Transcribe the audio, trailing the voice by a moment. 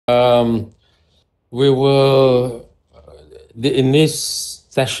we will, in this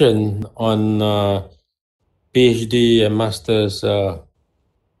session on PhD and Master's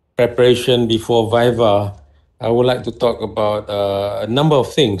preparation before Viva, I would like to talk about a number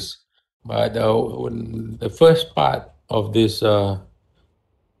of things. But the first part of this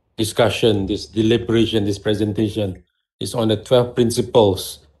discussion, this deliberation, this presentation is on the 12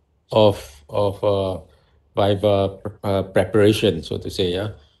 principles of Viva preparation, so to say.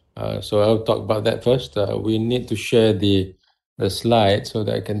 So I'll talk about that first. We need to share the slide so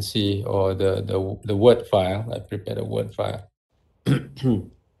that I can see, or the Word file. I prepared a Word file.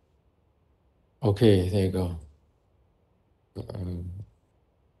 Okay, there you go.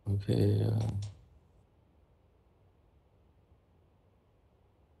 Okay.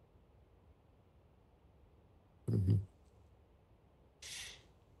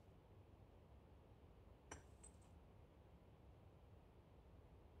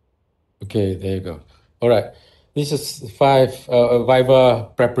 Okay, there you go. All right. This is 5 Viva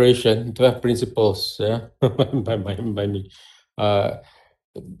preparation, 12 principles, yeah, by me.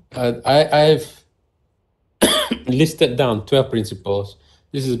 I've listed down 12 principles.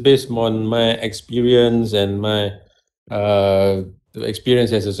 This is based on my experience and my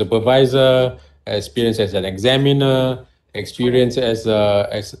experience as a supervisor, experience as an examiner, experience as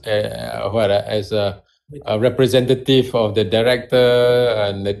a representative of the director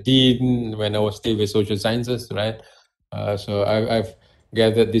and the dean when I was still with social sciences, right? So I've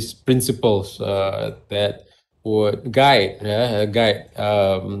gathered these principles that would guide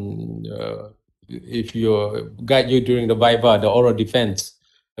if you guide you during the Viva, the oral defense,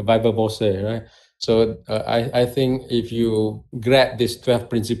 the Viva Voce, right? So I think if you grab these 12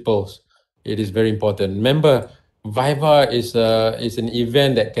 principles, it is very important. Remember, Viva is an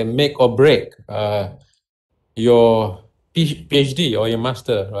event that can make or break your PhD or your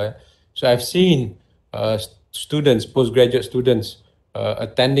master, right? So I've seen students, postgraduate students,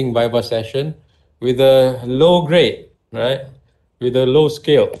 attending Viva session with a low grade, right? With a low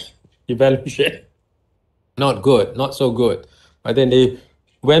scale evaluation. Not good, not so good. But then they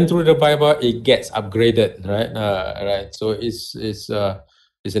went through the Viva, it gets upgraded, right? Right. So it's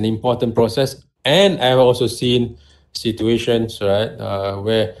an important process. And I've also seen situations, right,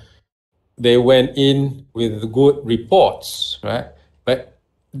 where they went in with good reports, right? But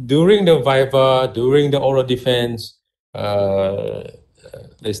during the Viva, during the oral defense,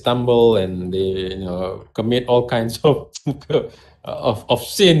 they stumble and they commit all kinds of of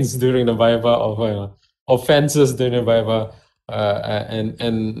sins during the Viva, of offenses during the Viva, and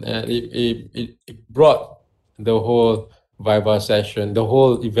it brought the whole Viva session, the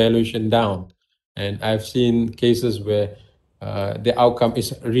whole evaluation down. And I've seen cases where the outcome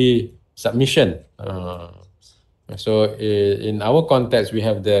is resubmission. So in our context, we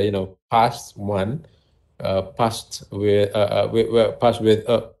have the past one, passed with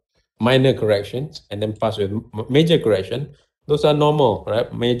minor corrections, and then passed with major correction. Those are normal,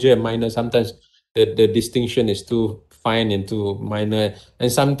 right? Major and minor. Sometimes the distinction is too fine and too minor,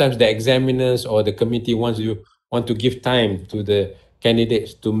 and sometimes the examiners or the committee want to give time to the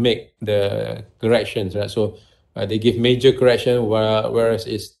candidates to make the corrections, right? So they give major correction, whereas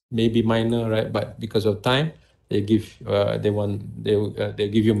it's maybe minor, right? But because of time, they give they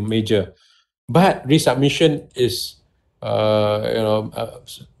give you major. But resubmission is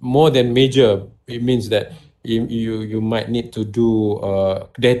more than major. It means that you might need to do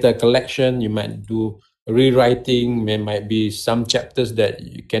data collection. You might do rewriting. There might be some chapters that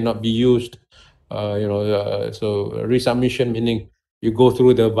cannot be used. So resubmission meaning you go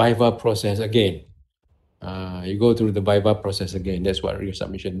through the Viva process again. You go through the Viva process again. That's what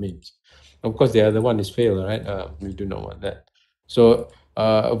resubmission means. Of course, the other one is fail, right? We do not want that. So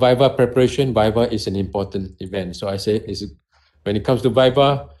Viva preparation, Viva is an important event. So I say, when it comes to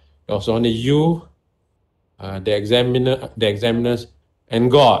Viva, it's only you, the examiners, and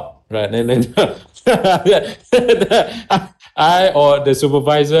God, right? And then I or the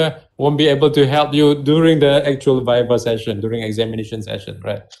supervisor won't be able to help you during the actual Viva session, during examination session,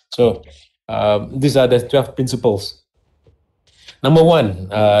 right? So these are the 12 principles. Number 1,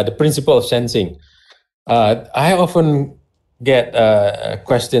 the principle of sensing. I often get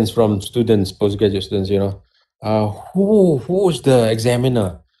questions from students, postgraduate students, who's the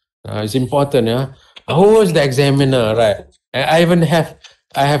examiner? It's important, yeah. Who is the examiner, right? I even have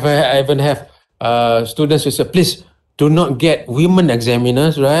students who say, please do not get women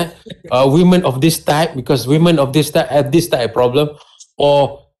examiners, right? Women of this type, because women of this type have this type of problem,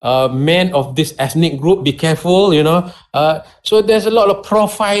 or men of this ethnic group, be careful, so there's a lot of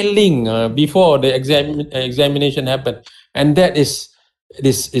profiling before the examination happen, and that is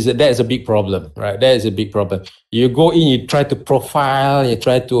that is a big problem, right? That is a big problem. You go in, you try to profile, you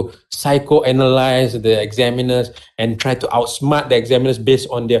try to psychoanalyze the examiners and try to outsmart the examiners based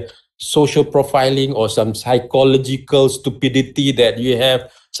on their social profiling or some psychological stupidity that you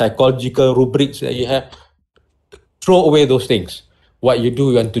have, psychological rubrics that you have. Throw away those things. What you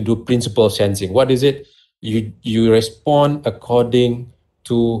do, you want to do principle sensing. What is it? You respond according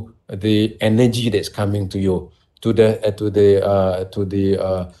to the energy that's coming to you, to the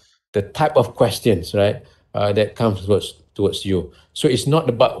type of questions, right? That comes towards you. So it's not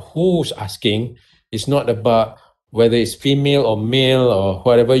about who's asking. It's not about whether it's female or male or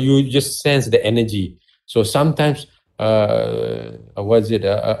whatever. You just sense the energy. So sometimes, what is it?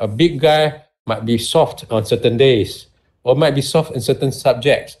 A big guy might be soft on certain days, or might be soft in certain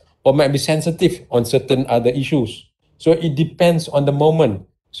subjects, or might be sensitive on certain other issues. So it depends on the moment.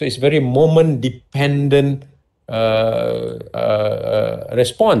 So it's very moment dependent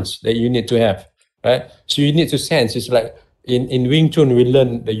response that you need to have, right? So you need to sense. It's like in Wing Chun, we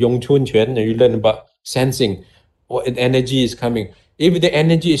learn the Yong Chun Quan, and you learn about sensing what energy is coming. If the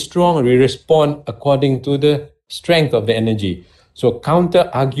energy is strong, we respond according to the strength of the energy. So counter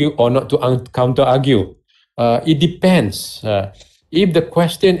argue or not to counter argue. It depends. If the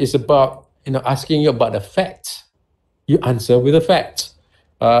question is about asking you about the facts, you answer with the facts.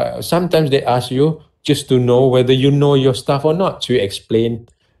 Sometimes they ask you just to know whether you know your stuff or not. So you explain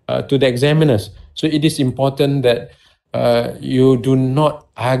to the examiners. So it is important that you do not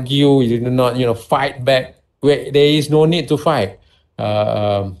argue, you do not fight back where there is no need to fight.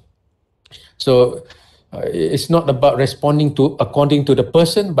 So it's not about responding to according to the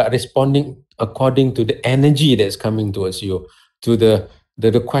person, but responding according to the energy that's coming towards you, to the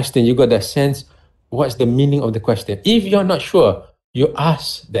question. You got the sense, what's the meaning of the question? If you're not sure, you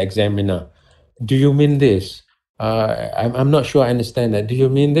ask the examiner, do you mean this? I'm not sure I understand that. Do you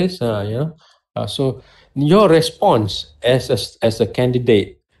mean this? So your response as a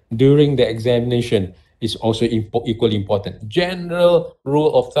candidate during the examination is also equally important. General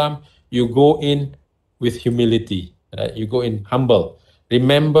rule of thumb, you go in with humility, right? You go in humble.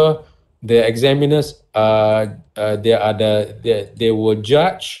 Remember, the examiners, they will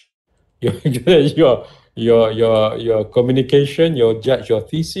judge your communication, you'll judge your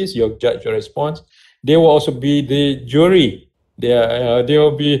thesis, you'll judge your response. They will also be the jury. They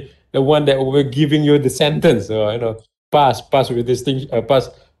will be the one that will be giving you the sentence. Pass with distinction, pass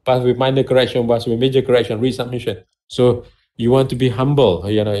with minor correction, pass with major correction, resubmission. So you want to be humble.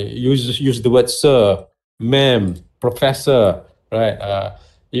 Use the word sir, ma'am, professor, right?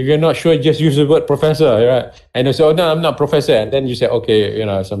 If you're not sure, just use the word professor, right? And you say, "Oh no, I'm not professor," and then you say, "Okay,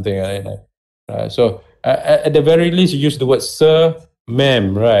 something." So at the very least, you use the word sir,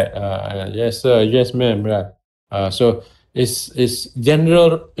 ma'am, right? Yes, sir. Yes, ma'am, right? So it's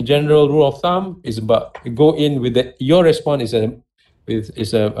general rule of thumb is about go in with your response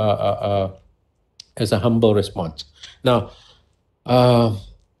is a humble response. Now, I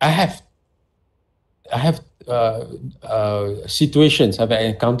have situations. I've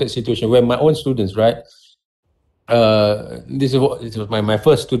encountered situations where my own students, right? This was my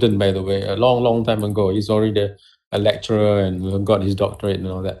first student, by the way, a long time ago. He's already a lecturer and got his doctorate and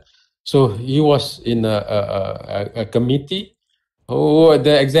all that. So he was in a committee. Oh,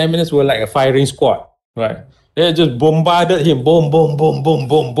 the examiners were like a firing squad, right? They just bombarded him, boom, boom, boom, boom,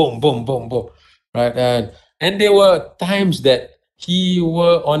 boom, boom, boom, boom, boom, right? And there were times that he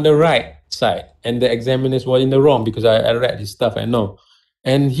were on the right side and the examiners were in the wrong, because I read his stuff, I know.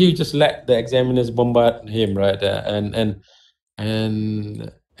 And he just let the examiners bombard him, right? And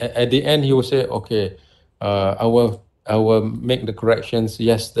at the end he will say, okay, I will make the corrections.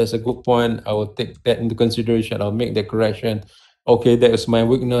 Yes, that's a good point. I will take that into consideration. I'll make the correction. Okay, that is my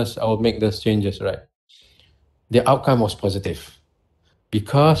weakness. I will make those changes, right? The outcome was positive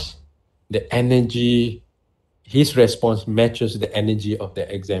because the energy, his response matches the energy of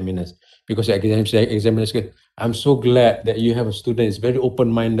the examiners. Because the examiners go, I'm so glad that you have a student is very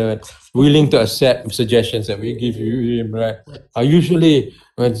open-minded, willing to accept suggestions that we give you, right? Usually,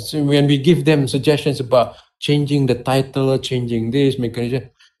 when we give them suggestions about changing the title, changing this,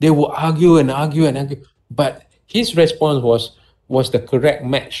 they will argue and argue and argue. But his response was the correct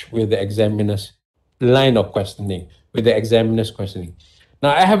match with the examiner's line of questioning, with the examiner's questioning.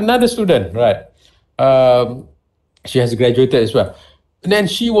 Now, I have another student, right? She has graduated as well. And then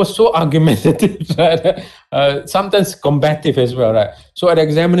she was so argumentative, right? Sometimes combative as well, right? So at the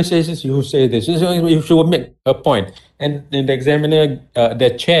examiner says, you say this, she will make a point. And the examiner,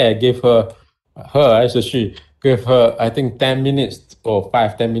 the chair gave her, so she gave her, I think, 10 minutes or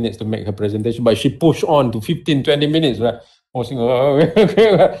 5-10 minutes to make her presentation, but she pushed on to 15-20 minutes, right?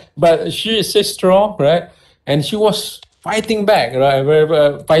 But she is so strong, right? And she was fighting back,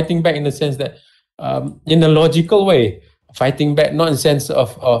 right? Fighting back in the sense that, in a logical way, fighting back, not in the sense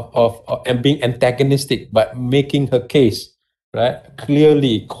of and being antagonistic, but making her case, right?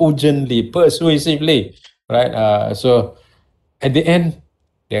 Clearly, cogently, persuasively, right? So at the end,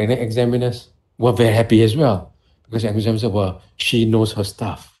 the examiners were very happy as well, because the examiners said, well, she knows her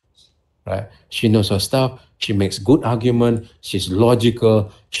stuff, right? She knows her stuff. She makes good argument. She's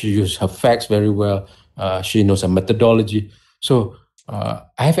logical. She uses her facts very well. She knows her methodology. So I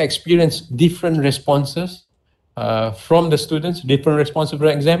have experienced different responses from the students, different responses from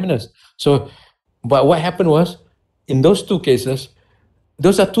the examiners. So, but what happened was, in those two cases,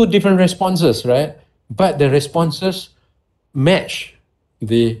 those are two different responses, right? But the responses match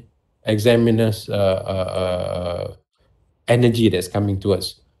the examiner's energy that's coming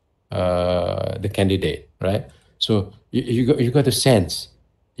towards the candidate, right? So you got to sense.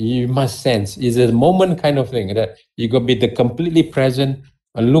 You must sense. It's a moment kind of thing that you got to be the completely present,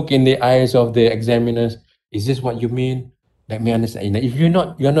 look in the eyes of the examiners. Is this what you mean? Let me understand. If you're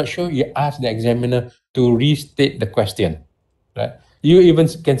not sure, you ask the examiner to restate the question, right? You even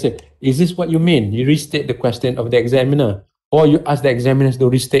can say, is this what you mean? You restate the question of the examiner, or you ask the examiners to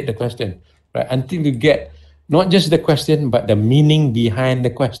restate the question, right? Until you get not just the question, but the meaning behind the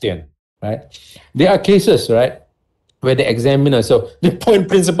question, right? There are cases, right, where the examiner, so the point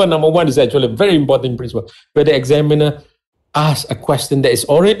principle number one is actually a very important principle, where the examiner asks a question that is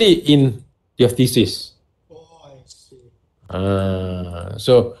already in your thesis.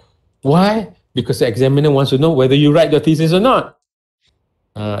 So why? Because the examiner wants to know whether you write your thesis or not.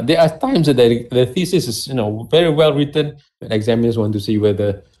 There are times that the thesis is, very well written, but examiners want to see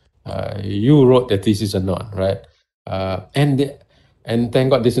whether you wrote the thesis or not, right? And thank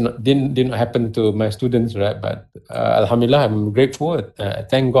God this didn't happen to my students, right? But Alhamdulillah, I'm grateful.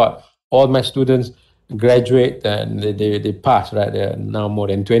 Thank God, all my students graduate and they pass, right? They're now more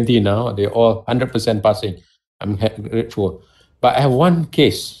than 20 now. They're all 100% passing. I'm grateful. But I have one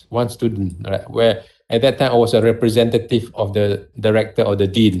case, one student, right, where at that time I was a representative of the director or the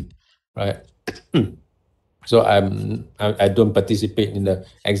dean, right? So I don't participate in the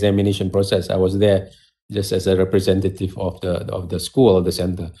examination process. I was there just as a representative of the school or the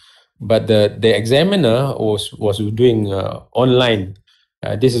center. But the examiner was doing online.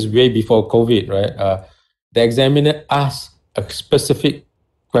 This is way before COVID, right? The examiner asked a specific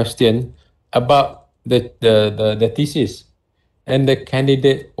question about the thesis, and the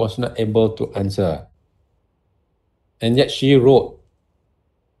candidate was not able to answer, and yet she wrote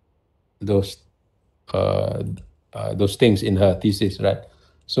those things in her thesis, right?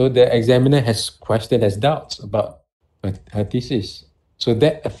 So the examiner has questioned, has doubts about her thesis. So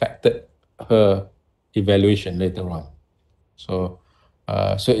that affected her evaluation later on. So,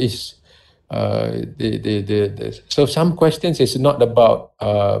 so it's so some questions is not about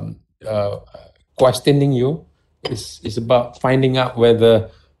questioning you. It's about finding out whether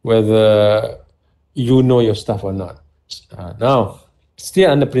you know your stuff or not. Now,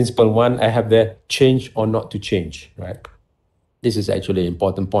 still under principle one, I have the change or not to change, right? This is actually an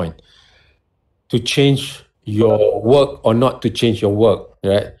important point. To change your work or not to change your work,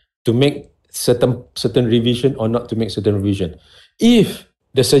 right? To make certain revision or not to make certain revision. If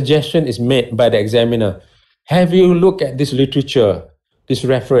the suggestion is made by the examiner, have you looked at this literature, this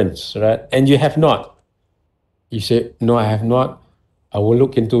reference, right? And you have not. You say, no, I have not. I will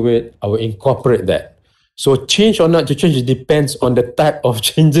look into it. I will incorporate that. So change or not to change depends on the type of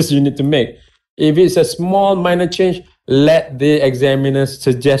changes you need to make. If it's a small minor change, let the examiners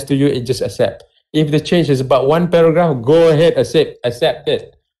suggest to you, it just accept. If the change is about one paragraph, go ahead, accept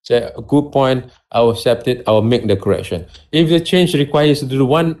it. Say, a good point, I will accept it, I will make the correction. If the change requires to do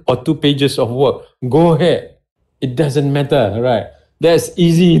 1 or 2 pages of work, go ahead. It doesn't matter, right? That's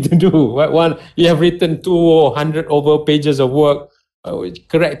easy to do. One, you have written 200 over pages of work,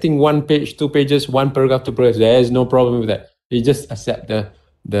 correcting 1 page, 2 pages, 1 paragraph, 2 paragraphs. There is no problem with that. You just accept the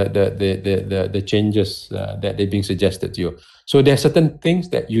changes that they're being suggested to you. So there are certain things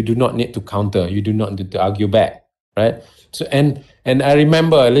that you do not need to counter. You do not need to argue back, right? So and I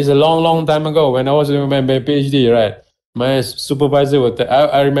remember, at least a long time ago, when I was doing my PhD, right? My supervisor would.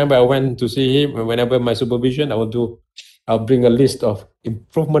 I remember I went to see him whenever my supervision. I'll bring a list of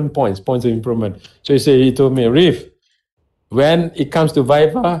improvement points of improvement. So he told me, Reef, when it comes to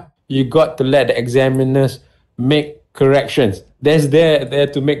Viva, you got to let the examiners make corrections. There's there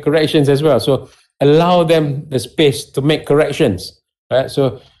to make corrections as well. So allow them the space to make corrections, right?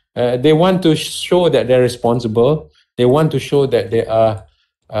 So they want to show that they're responsible. They want to show that they are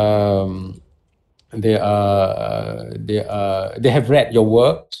they have read your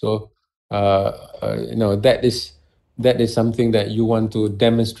work. So that is something that you want to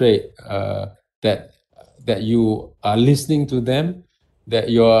demonstrate, that you are listening to them, that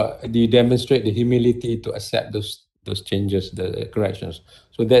you demonstrate the humility to accept those changes, the corrections.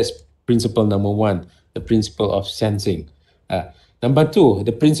 So that's principle number one, the principle of sensing. Number two,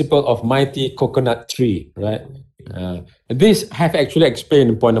 the principle of mighty coconut tree, right? This I have actually explained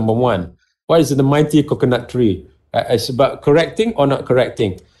in point number one. What is the mighty coconut tree? It's about correcting or not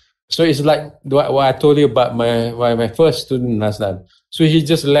correcting. So it's like what I told you about my first student last time. So he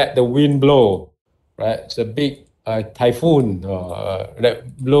just let the wind blow, right? It's a big typhoon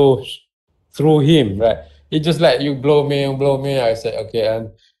that blows through him, right? He just let you blow me and blow me. I said, okay, and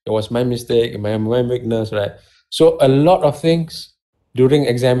it was my mistake, my weakness, right? So a lot of things during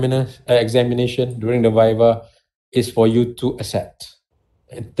examination, during the Viva, is for you to accept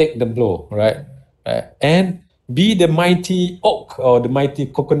and take the blow, right? And be the mighty oak or the mighty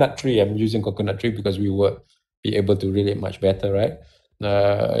coconut tree. I'm using coconut tree because we will be able to relate much better, right?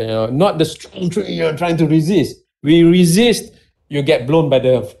 Not the strong tree you're trying to resist. We resist, you get blown by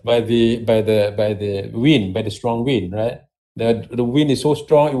the wind, by the strong wind, right? The wind is so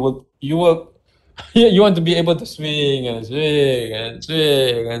strong, you will you want to be able to swing and swing and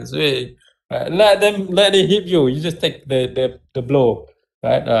swing and swing. Right? Let it hit you. You just take the blow,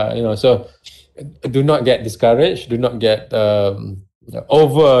 right? So do not get discouraged. Do not get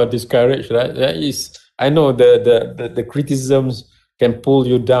over discouraged. Right? That is, I know the criticisms can pull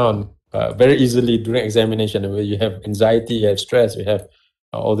you down very easily during examination. Where you have anxiety, you have stress, you have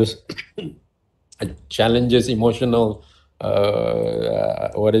all this challenges, emotional,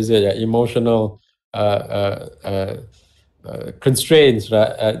 what is it? Emotional constraints,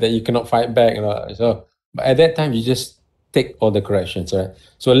 right? That you cannot fight back. So, but at that time, you just take all the corrections, right?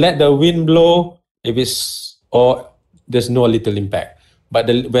 So let the wind blow if it's or there's no little impact. But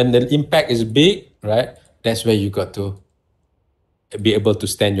when the impact is big, right? That's where you got to be able to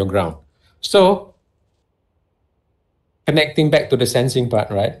stand your ground. So connecting back to the sensing part,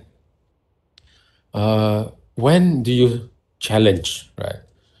 right? When do you challenge, right?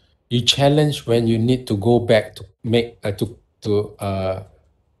 You challenge when you need to go back to make to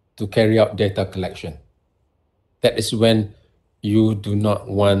carry out data collection. That is when you do not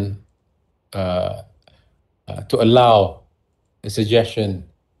want to allow a suggestion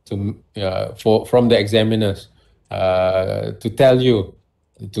from the examiners to tell you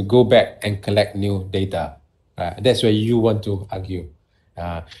to go back and collect new data. That's where you want to argue.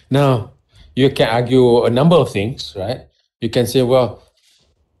 Now, you can argue a number of things, right? You can say, well,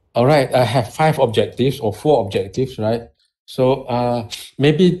 all right, I have 5 objectives or 4 objectives, right? So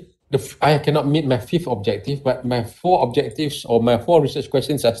maybe I cannot meet my 5th objective, but my 4 objectives or my 4 research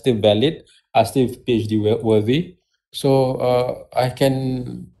questions are still valid, are still PhD worthy. So I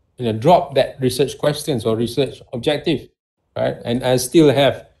can drop that research questions or research objective, right? And I still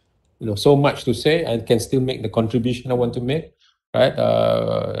have so much to say. I can still make the contribution I want to make, right?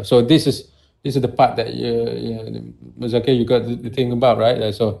 So this is the part that Zaki, you got to think about,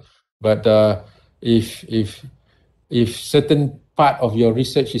 right? But if certain part of your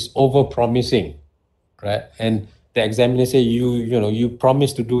research is over promising, right, and the examiner say you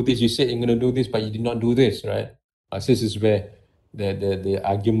promised to do this, you said you're going to do this, but you did not do this, right? This is where the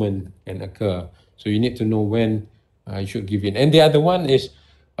argument can occur. So you need to know when you should give in. And the other one is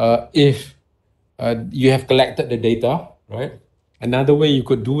if you have collected the data, right? Another way you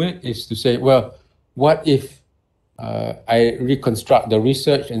could do it is to say, well, what if I reconstruct the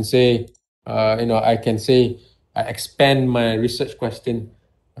research and say, I can say, I expand my research question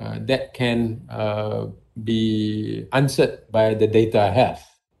that can be answered by the data I have.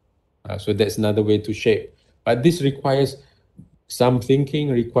 So that's another way to shape. But this requires some thinking,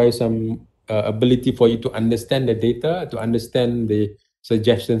 requires some ability for you to understand the data, to understand the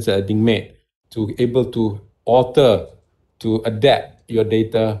suggestions that are being made, to able to alter, to adapt your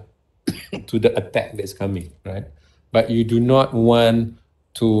data to the attack that's coming, right? But you do not want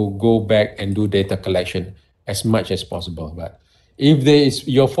to go back and do data collection as much as possible. But if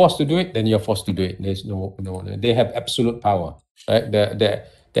you're forced to do it, then you're forced to do it. There's no, they have absolute power, right? The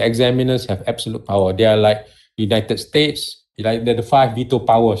examiners have absolute power. They are like United States, like they're the 5 veto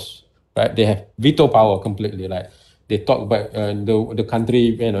powers, right? They have veto power completely. Like they talk about the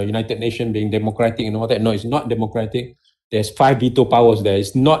country, United Nations being democratic and all that. No, it's not democratic. There's 5 veto powers there.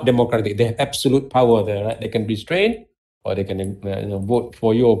 It's not democratic. They have absolute power there, right? They can restrain, or they can vote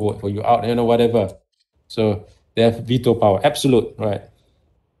for you or vote for you out, whatever. So they have veto power, absolute, right?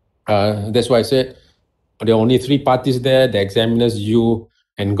 That's why I said there are only 3 parties there: the examiners, you,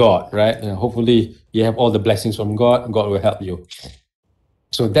 and God, right? Hopefully you have all the blessings from God. God will help you.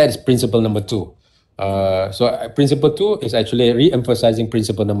 So that is principle number two. Principle two is actually re-emphasizing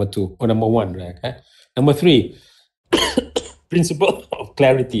principle number two or number one, right? Okay? Number three, principle of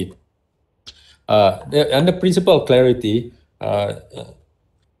clarity. Under principle of clarity,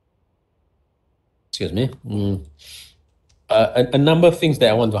 excuse me, a number of things that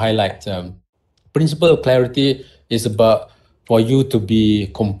I want to highlight. Principle of clarity is about for you to be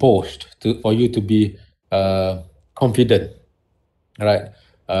composed, for you to be confident, right?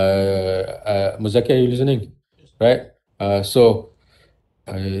 Muzaki, are you listening? Right?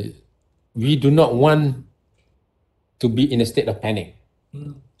 We do not want to be in a state of panic.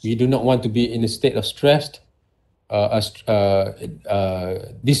 We do not want to be in a state of stressed,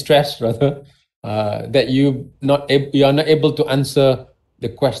 distress rather, that you are not able to answer the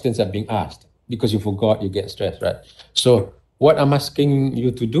questions that are being asked because you forgot, you get stressed, right? So what I'm asking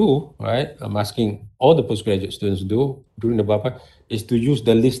you to do, right? I'm asking all the postgraduate students to do during the BAPA is to use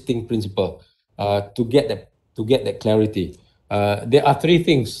the listing principle to get that clarity. There are three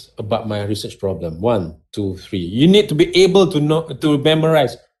things about my research problem. 1, 2, 3. You need to be able to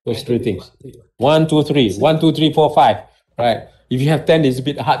memorize those three things. 1, 2, 3. 1, 2, 3, 4, 5. Right. If you have 10, it's a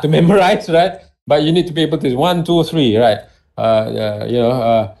bit hard to memorize, right? But you need to be able to 1, 2, 3. Right.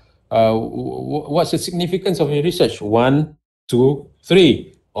 What's the significance of your research? 1, 2,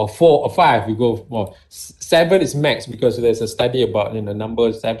 3, or 4 or 5. You go more. 7 is max because there's a study about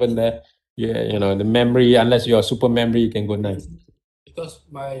number 7 there. Yeah, the memory, unless you're super memory, you can go 9. Because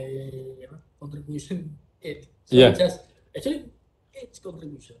my contribution 8. So Yeah. Actually 8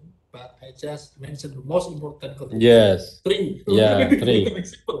 contribution, but I just mentioned the most important contribution. Yes. 3. Yeah, 3.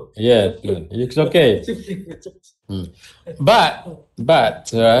 Yeah, good. It's okay. But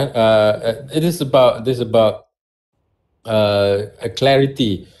it is about a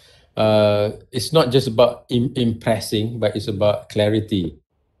clarity. It's not just about impressing, but it's about clarity.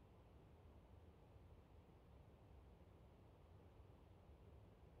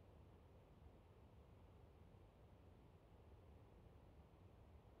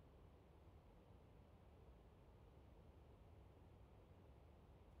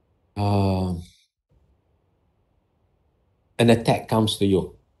 An attack comes to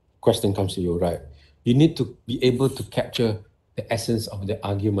you, question comes to you, right? You need to be able to capture the essence of the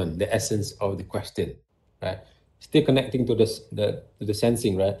argument, the essence of the question, right? Still connecting to the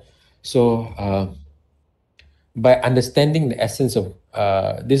sensing, right? So by understanding the essence of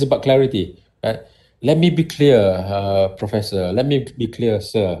this is about clarity, right? Let me be clear, Professor. Let me be clear,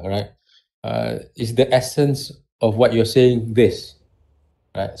 sir. Right? Is the essence of what you're saying this?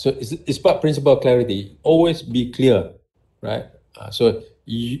 Right. So it's about principle of clarity. Always be clear, right? So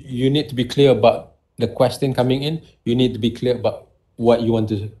you need to be clear about the question coming in. You need to be clear about what you want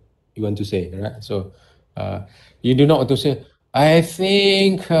to say, right? So you do not want to say, I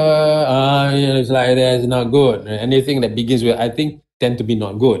think it's like that, it's not good. Anything that begins with I think tend to be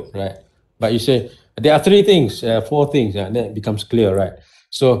not good, right? But you say there are 3 things, 4 things, and then it becomes clear, right?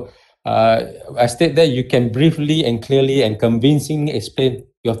 So I state that you can briefly and clearly and convincingly explain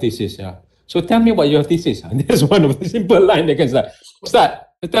your thesis. Yeah. So tell me about your thesis. There's one of the simple line they can start.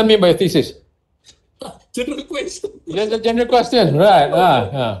 Tell me about your thesis. General question. Just a general question, right?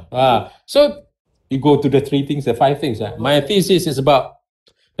 So you go to the 3 things, the 5 things. My thesis is about.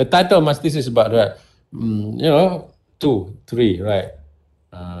 The title of my thesis is about right. 2, 3, right?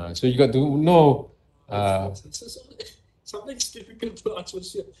 So you got to know. Something's difficult to answer.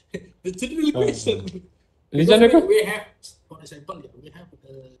 The general question. The general we have, for example, we have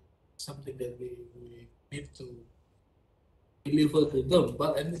something that we need to deliver to them,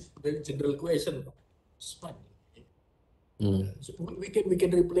 but and the general question is fine. So we can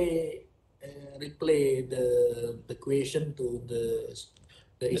replay the question to the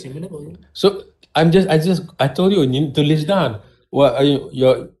examiner. So I told you need to list down. What are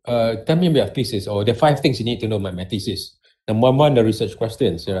your tell me about your thesis or the 5 things you need to know about my thesis. Number 1, the research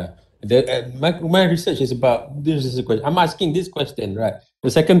questions. Yeah. My research is about this is a question. I'm asking this question, right?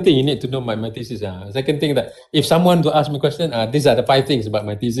 The second thing you need to know my thesis. Second thing that if someone to ask me a question, these are the 5 things about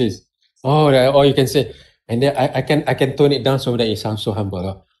my thesis. Or you can say, and then I can tone it down so that it sounds so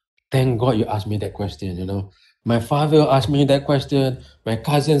humble. Thank God you asked me that question. My father asked me that question. My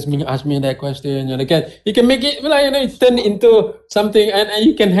cousins asked me that question. You can make it like turn it into something, and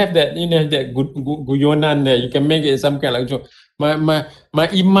you can have that that guyonan there. You can make it some kind of joke. My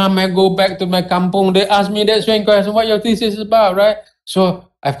imam, I go back to my kampung. They ask me that same question. What your thesis is about, right? So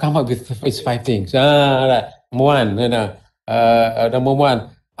I've come up with 5 things. Right. Number 1, number 1,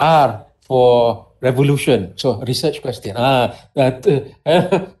 R for revolution. So research question.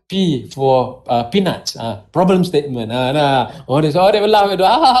 P for peanuts. Problem statement. All this. Oh, they will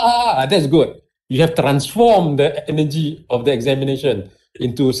laugh. That's good. You have transformed the energy of the examination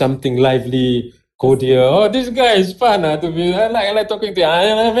into something lively, cordial. Oh, this guy is fun to be. I like talking to you.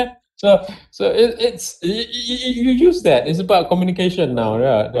 It's you use that. It's about communication now.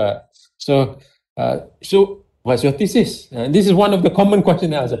 Yeah. So what's your thesis? This is one of the common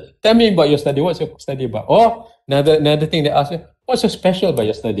questions they ask. Tell me about your study. What's your study about? Or another thing they ask you, what's so special about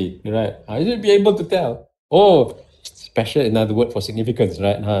your study? Right? You should be able to tell. Oh, special, another word for significance,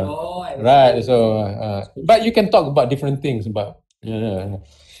 right? Right. So, but you can talk about different things. But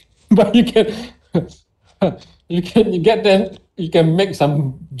but you can you get them. You can make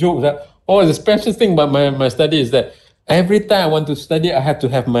some jokes that. Oh, the special thing about my study is that every time I want to study, I have to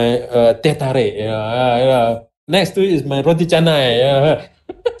have my teh tarik. Next to it is my roti canai.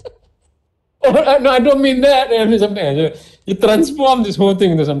 Oh, no, I don't mean that. I mean something. You transform this whole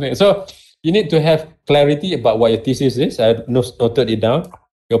thing into something. So you need to have clarity about what your thesis is. I noted it down.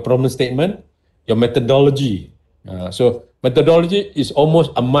 Your problem statement, your methodology. So methodology is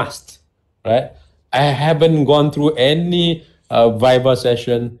almost a must, right? I haven't gone through any Viva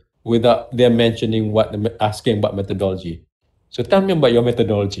session without them mentioning asking about methodology. So tell me about your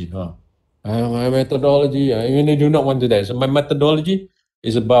methodology. My methodology, I really do not want to do that. So my methodology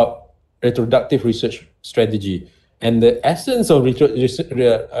is about retroductive research strategy. And the essence of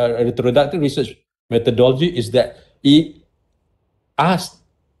retroductive research methodology is that it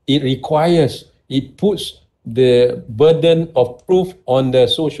puts the burden of proof on the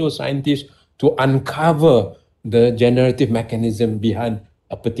social scientists to uncover the generative mechanism behind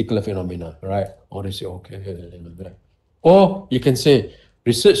a particular phenomena, right? Or they say, okay, or you can say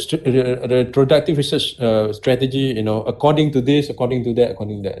reproductive research strategy, according to this, according to that,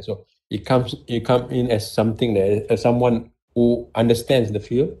 according to that. So it come in as something that as someone who understands the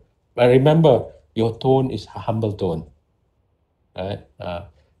field. But remember, your tone is a humble tone, right?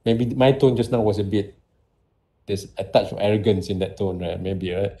 Maybe my tone just now was there's a touch of arrogance in that tone, right?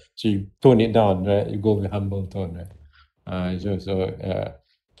 Maybe, right? So you tone it down, right? You go with humble tone, right?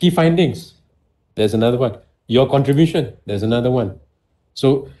 Key findings. There's another one. Your contribution. There's another one.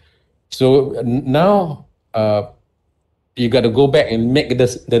 So now you got to go back and make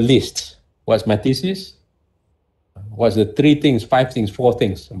the list. What's my thesis? What's the 3 things, 5 things, 4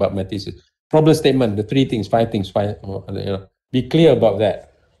 things about my thesis? Problem statement, the 3 things, 5 things, be clear about that.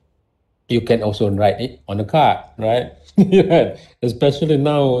 You can also write it on a card, right? Especially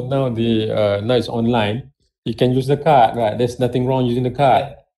now it's online. You can use the card, right? There's nothing wrong using the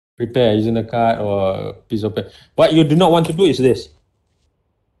card. Prepare using a card or a piece of paper. What you do not want to do is this.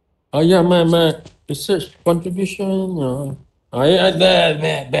 Oh yeah, my research contribution. Yeah,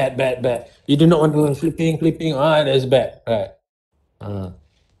 bad. You do not want to flipping. That's bad. Right.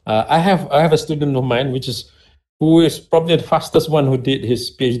 I have a student of mine, who is probably the fastest one who did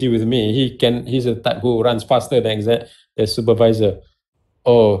his PhD with me. He's the type who runs faster than the supervisor.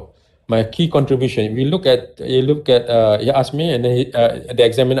 Oh, my key contribution. If he asked me, and then the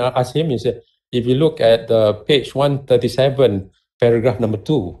examiner asked him. He said, if you look at page 137, paragraph number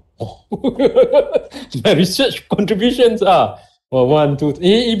 2, my research contributions are 1, 2.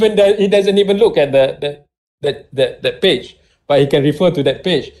 He doesn't even look at that page, but he can refer to that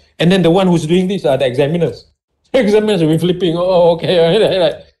page. And then the one who's doing this are the examiners. Examiners will be flipping. Oh, okay,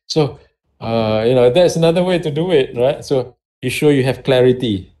 right. So, that's another way to do it, right? So you show you have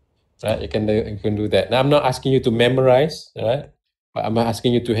clarity, right? You can do that. Now, I'm not asking you to memorize, right? But I'm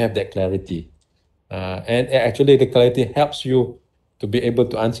asking you to have that clarity. And actually, the clarity helps you to be able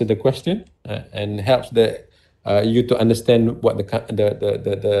to answer the question, and helps you to understand what the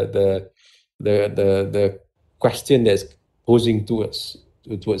question that's posing towards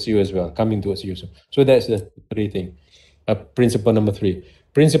you as well, coming towards you. So that's the 3 thing. Principle number 3.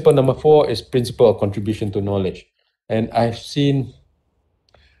 Principle number 4 is principle of contribution to knowledge. And I've seen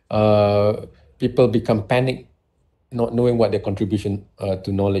people become panicked not knowing what their contribution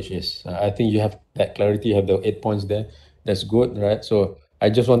to knowledge is. I think you have that clarity, you have the 8 points there. That's good, right? So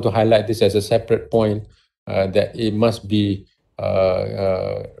I just want to highlight this as a separate point, that it must be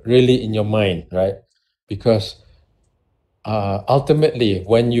really in your mind, right? Because ultimately,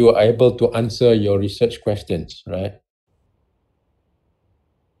 when you are able to answer your research questions, right,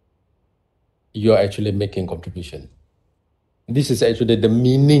 you are actually making contribution. This is actually the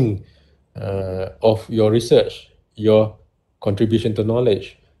meaning of your research, your contribution to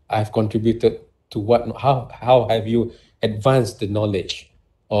knowledge. I've contributed to how have you advanced the knowledge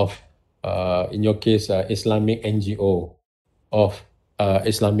of, in your case, Islamic NGO, of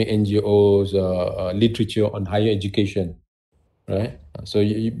Islamic NGOs, literature on higher education, right? So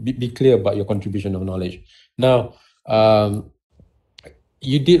you be clear about your contribution of knowledge. Now,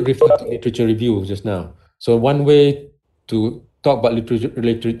 you did refer to literature review just now. So one way to talk about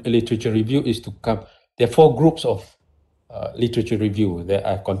literature review is to come. There are four groups of literature review that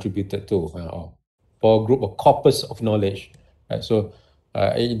I've contributed to, or group of corpus of knowledge. Right? So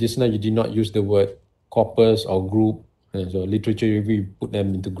just now you did not use the word corpus or group. So literature review, you put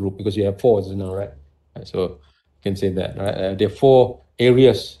them into group because you have four just now, right? So you can say that, right? There are four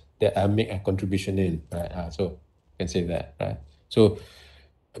areas that I make a contribution in, right? So you can say that, right? So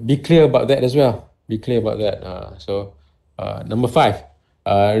be clear about that as well. Be clear about that. Number 5,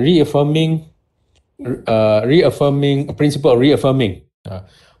 reaffirming a principle of reaffirming.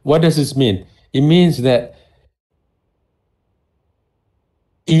 What does this mean? It means that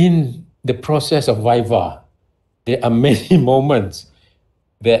in the process of Viva, there are many moments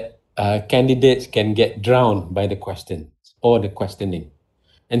that candidates can get drowned by the questions or the questioning.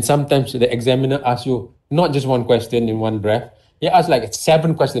 And sometimes the examiner asks you not just one question in one breath. He asks like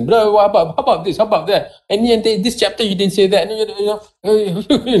 7 questions. Bro, how about this? How about that? And in this chapter you didn't say that.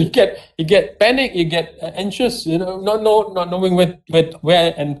 You get panic. You get anxious. Not knowing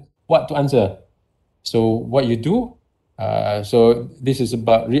where and what to answer. So what you do? So this is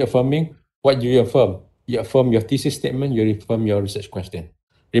about reaffirming. What you affirm? You affirm your thesis statement. You affirm your research question.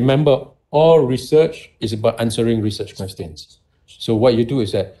 Remember, all research is about answering research questions. So what you do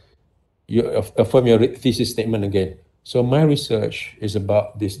is that you affirm your thesis statement again. So my research is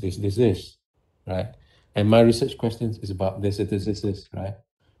about this, right? And my research questions is about this, right?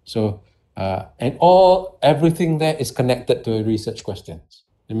 So and everything there is connected to research questions.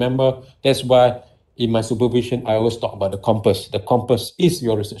 Remember, that's why in my supervision I always talk about the compass. The compass is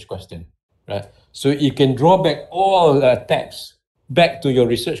your research question, right? So you can draw back all text back to your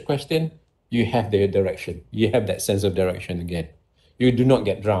research question. You have the direction. You have that sense of direction again. You do not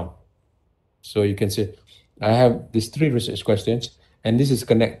get drowned. So you can say, I have these 3 research questions, and this is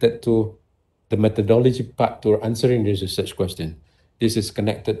connected to the methodology part to answering this research question. This is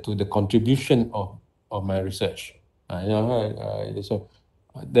connected to the contribution of my research. So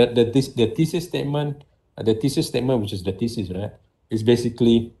the thesis statement, which is the thesis, right, is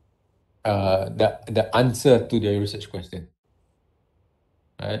basically the answer to the research question,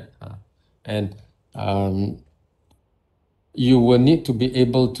 right? And you will need to be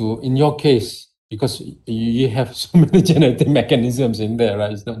able to, in your case, because you have so many genetic mechanisms in there,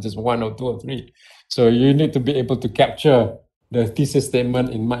 right? It's not just 1 or 2 or 3. So you need to be able to capture the thesis statement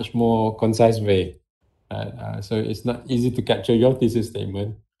in much more concise way. So it's not easy to capture your thesis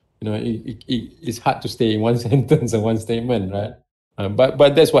statement. It's hard to stay in one sentence or one statement, right?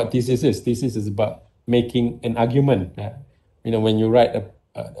 But that's what thesis is. Thesis is about making an argument. When you write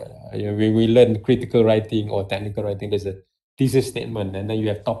when we learn critical writing or technical writing, there's a thesis statement, and then you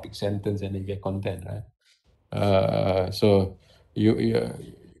have topic, sentence, and then you get content, right? So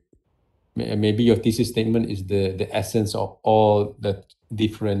maybe your thesis statement is the essence of all the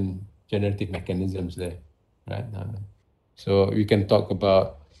different generative mechanisms there, right? So we can talk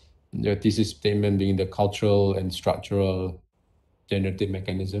about your thesis statement being the cultural and structural generative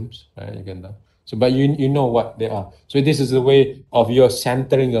mechanisms, right? But you know what they are. So this is the way of your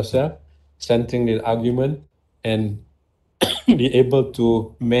centering yourself, centering the argument, and be able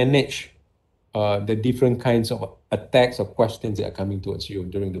to manage the different kinds of attacks or questions that are coming towards you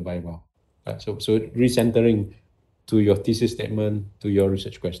during the Viva. So recentering to your thesis statement, to your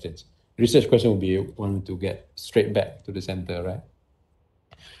research questions. Research question will be one to get straight back to the center,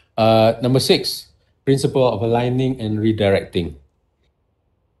 right? Number 6, principle of aligning and redirecting.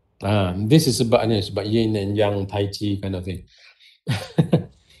 This is about yin and yang, tai chi kind of thing.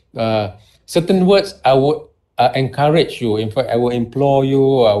 Certain words I would encourage you. In fact, I will implore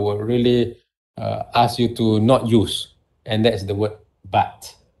you. I will really ask you to not use, and that's the word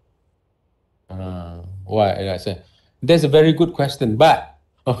 "but." Why? I say that's a very good question, but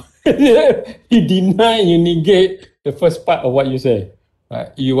you deny, you negate the first part of what you say. Right?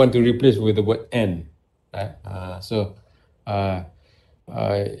 You want to replace with the word "and." Right?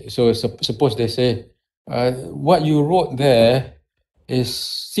 Suppose they say, what you wrote there is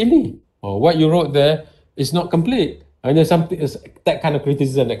silly, or what you wrote there is not complete. And there's something, that kind of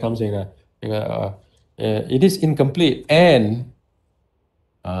criticism that comes in. It is incomplete, and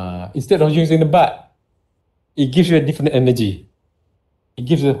instead of using the but, it gives you a different energy. It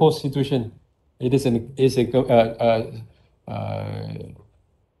gives the whole situation. It is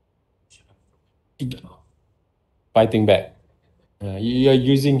fighting back. You are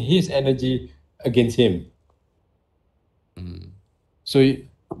using his energy against him. So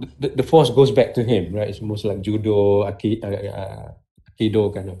the force goes back to him, right? It's almost like judo,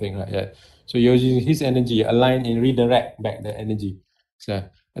 aikido kind of thing, right? Yeah. So you're using his energy, align and redirect back the energy. So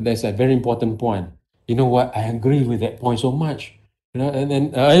that's a very important point. You know what? I agree with that point so much. You know, and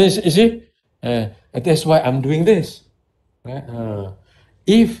then you see, that's why I'm doing this, right?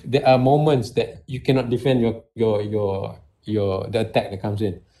 If there are moments that you cannot defend your the attack that comes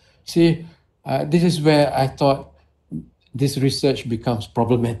in, see, this is where I thought this research becomes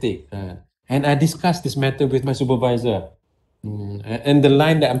problematic. And I discussed this matter with my supervisor. And the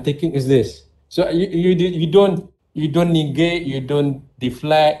line that I'm taking is this. So you don't negate, you don't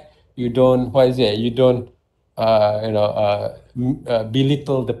deflect, you don't what is it? You don't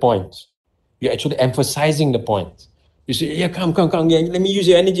belittle the points. You're actually emphasizing the point. You say, yeah, come, yeah, let me use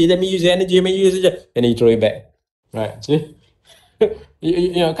your energy, let me use your energy, let me use it, and then you throw it back. Right. See?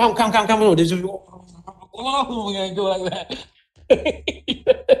 You know, come. Oh, this is oh, yeah, go like that.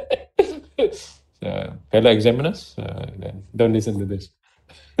 Fellow examiners, don't listen to this.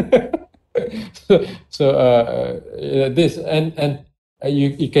 So this and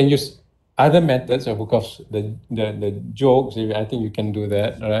you can use other methods, of course, the jokes. I think you can do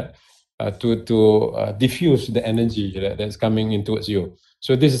that, right? To diffuse the energy that's coming in towards you.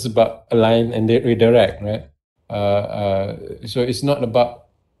 So this is about align and redirect, right? So it's not about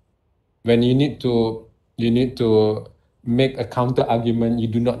when you need to make a counter argument. You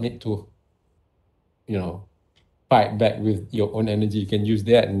do not need to, you know, fight back with your own energy. You can use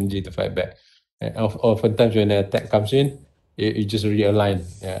their energy to fight back. And oftentimes when an attack comes in, you just realign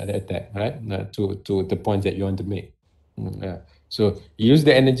the attack, right? To the point that you want to make. So use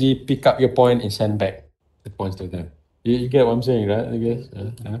the energy, pick up your point, and send back the points to them. You get what I'm saying, right? I guess.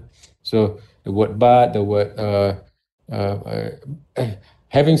 So the word "but," the word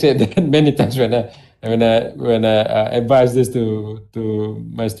having said that, many times when I advise this to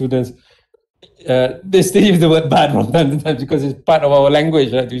my students, they still use the word "bad" from time to time because it's part of our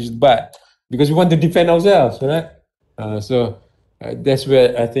language, right? To use "bad" because we want to defend ourselves, right? So that's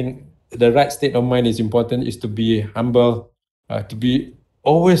where I think the right state of mind is important. Is to be humble, to be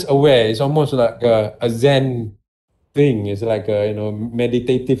always aware. It's almost like a Zen thing. It's like a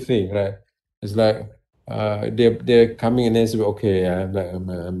meditative thing, right? It's like they're coming and they say, okay, I'm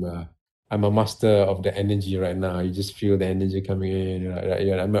a master of the energy right now. You just feel the energy coming in, right?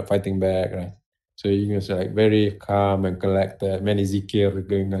 Yeah, I'm not fighting back, right? So you can say like very calm and collected, many zikir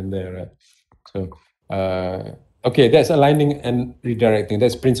going on there, right? So okay, that's aligning and redirecting.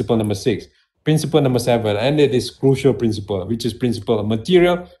 That's principle number 6. Principle number 7, and it is crucial principle, which is principle of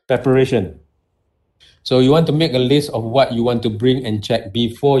material preparation. So you want to make a list of what you want to bring and check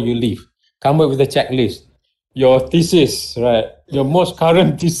before you leave. Come up with a checklist. Your thesis, right? Your most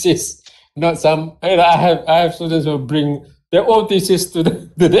current thesis, not some. I have students who bring their own thesis to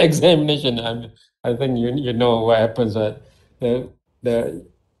the examination. I think you know what happens. Right? The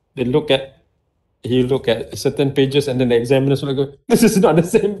they look at he look at certain pages and then the examiners will go, this is not the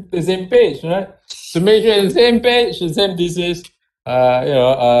same page, right? So make sure it's the same page, the same thesis. What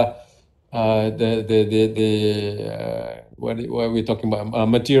are we talking about?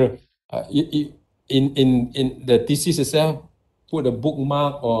 Material. In the thesis itself, put a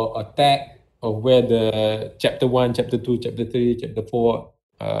bookmark or a tag of where the chapter 1, chapter 2, chapter 3, chapter 4,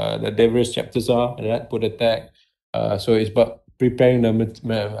 the various chapters are, right? Put a tag. So it's about preparing the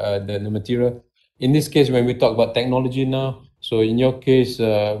material. In this case, when we talk about technology now, so in your case,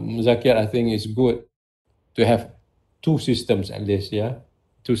 Zakiat, I think it's good to have two systems at least, yeah?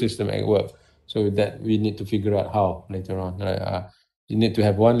 Two systems at work. So that we need to figure out how later on. You need to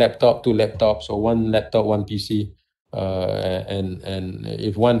have one laptop, two laptops, or one laptop, one PC. And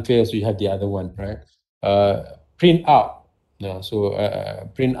if one fails, you have the other one, right? Print out.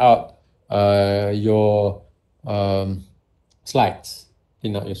 Print out your slides.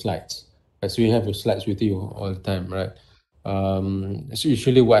 Print out your slides. So you have your slides with you all the time, right? So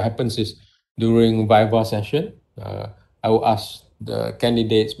usually what happens is during Viva session, I will ask the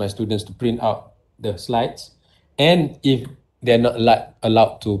candidates, my students, to print out the slides. And if they're not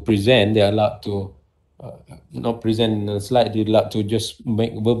allowed to present, they're allowed to not present in the slide, they're allowed to just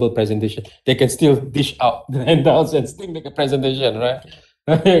make verbal presentation. They can still dish out the handouts and still make a presentation, right?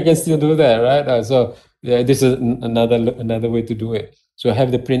 You can still do that, right? So yeah, this is another way to do it. So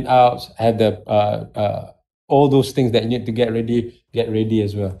have the printouts, have the all those things that you need to get ready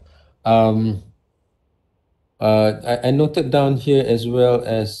as well. I noted down here as well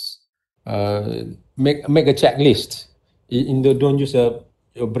as make a checklist. Don't use your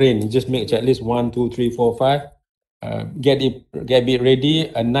brain. You just make a checklist 1, 2, 3, 4, 5. Get it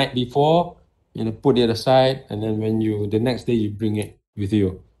ready a night before. Put it aside, and then when the next day you bring it with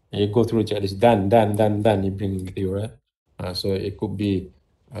you. And you go through the checklist, done, you bring with you, right? So it could be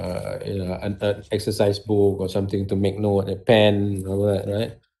an exercise book or something to make note, a pen, all that,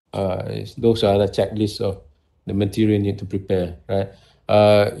 right? Those are the checklists of the material you need to prepare, right?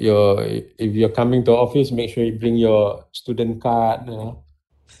 If you're coming to office, make sure you bring your student card,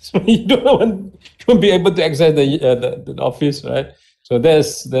 so you won't be able to access the office, right? So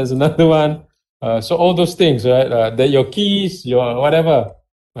there's another one. So all those things, right? That your keys, your whatever,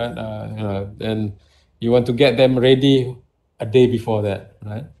 right? And you want to get them ready a day before that,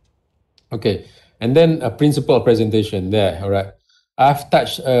 right? Okay, and then a principle of presentation there. All right, I've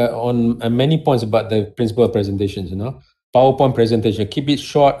touched on many points about the principle of presentations. PowerPoint presentation. Keep it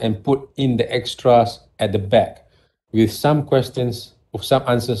short and put in the extras at the back, with some questions or some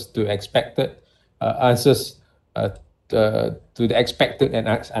answers to expected answers to the expected and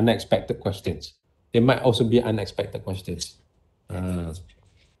unexpected questions. There might also be unexpected questions.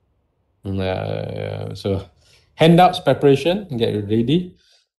 So handouts preparation, get it ready.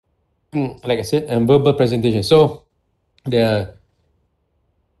 Like I said, and verbal presentation. So there are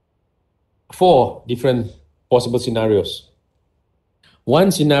 4 different possible scenarios.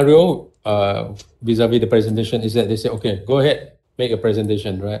 One scenario vis-a-vis the presentation is that they say, okay, go ahead, make a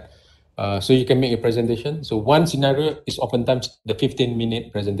presentation, right? So you can make a presentation. So one scenario is oftentimes the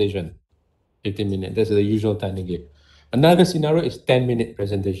 15-minute presentation. 15 minutes, that's the usual time they give. Another scenario is 10-minute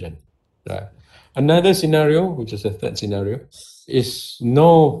presentation, right? Another scenario, which is the third scenario, is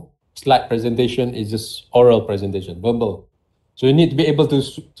no slide presentation, it's just oral presentation, verbal. So you need to be able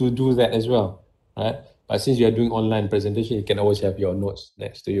to do that as well, right? But since you are doing online presentation, you can always have your notes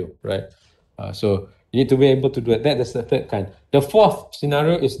next to you, right? So you need to be able to do it. That's the third kind. The fourth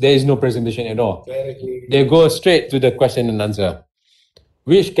scenario is there is no presentation at all. They go straight to the question and answer,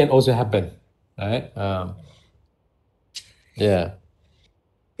 which can also happen, right? Yeah.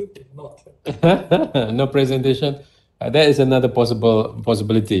 No presentation. That is another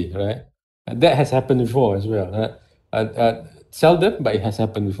possibility, right? That has happened before as well. Right? Seldom, but it has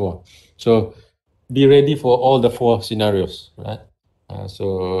happened before. So be ready for all the 4 scenarios, right?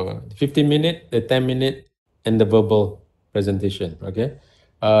 So 15-minute, the 10-minute, and the verbal presentation. Okay.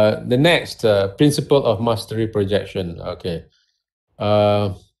 The next principle of mastery projection. Okay.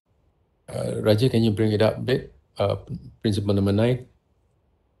 Raja, can you bring it up a bit? Principle number 9.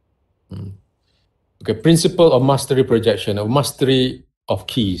 Okay, principle of mastery projection, of mastery of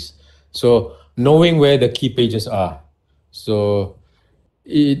keys. So knowing where the key pages are. So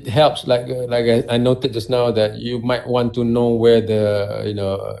it helps, like I noted just now, that you might want to know where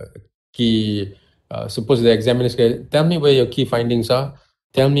the key. Suppose the examiner says, "Tell me where your key findings are.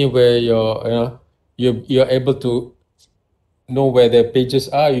 Tell me where your you're able to know where the pages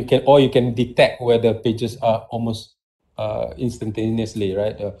are. You can detect where the pages are almost instantaneously,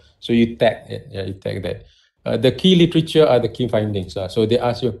 right? So you tag it. Yeah, you tag that. The key literature are the key findings. So they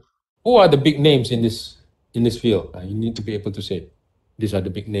ask you, who are the big names in this field? You need to be able to say, these are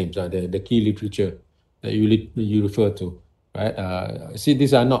the big names. The key literature that you refer to, right? See,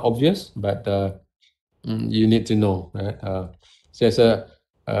 these are not obvious, but you need to know, right? So it's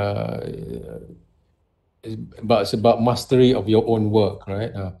it's about mastery of your own work,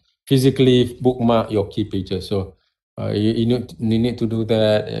 right? Physically bookmark your key pages. So you need to do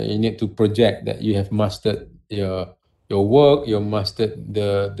that. You need to project that you have mastered your work. You mastered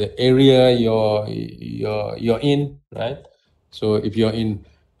the area you're in, right? So if you're in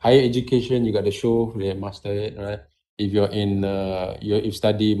higher education, you got to show you have mastered it, right? If you're in you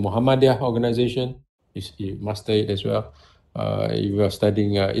study Muhammadiyah organization, you master it as well. If you are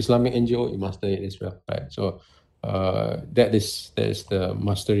studying Islamic NGO, you master it as well, right? So that is the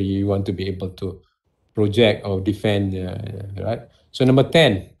mastery you want to be able to project or defend, right? So number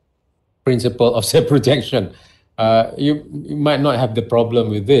 10, principle of self projection. You might not have the problem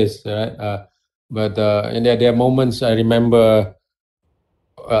with this, right? But and there are moments I remember.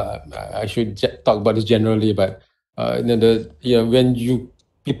 I should talk about this generally, but when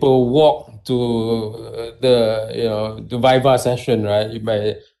people walk to the Viva session, right?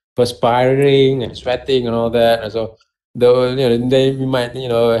 By perspiring and sweating and all that, and so they might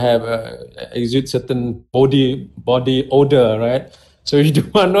have exude certain body odor, right? So you do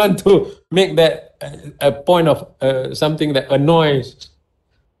not want to make that a point of something that annoys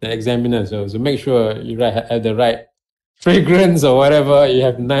the examiner. So make sure you have the right fragrance or whatever. You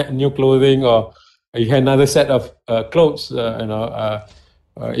have new clothing, or you have another set of clothes.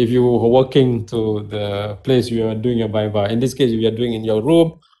 If you were walking to the place you are doing your viva. In this case, if you are doing in your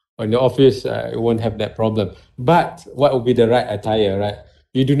room or in the office, you won't have that problem. But what would be the right attire, right?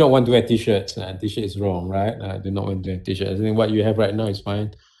 you do not want to wear t-shirts. T-shirt is wrong, right? Do not want to wear t-shirts. I think what you have right now is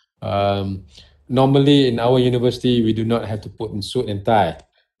fine. Normally in our university, we do not have to put in suit and tie.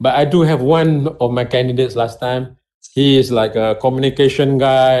 But I do have one of my candidates last time. He is like a communication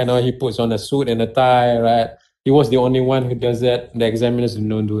guy, you know, he puts on a suit and a tie, right? He was the only one who does that. The examiners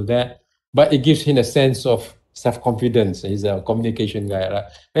don't do that. But it gives him a sense of self-confidence. He's a communication guy, right?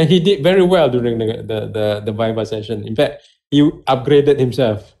 And he did very well during the Viva session. In fact, he upgraded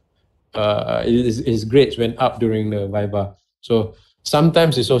himself. His grades went up during the Viva. So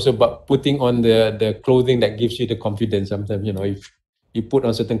sometimes it's also about putting on the clothing that gives you the confidence. Sometimes, you know, if you put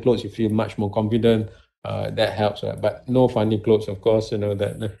on certain clothes, you feel much more confident. That helps, right? But no funny clothes, of course, you know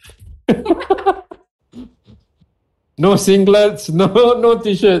that. No singlets, no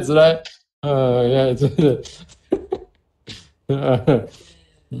t-shirts, right? Yeah,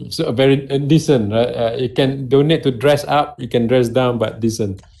 so very decent, right? You can donate to dress up, you can dress down, but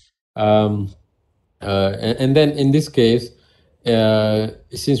decent. And then in this case,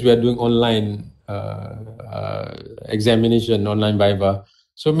 since we are doing online examination, online Viva,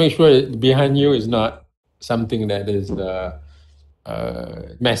 so make sure behind you is not something that is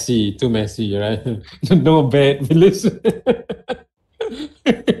messy, too messy, right? No bed, please.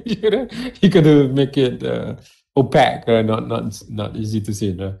 You know, you got to make it opaque, not easy to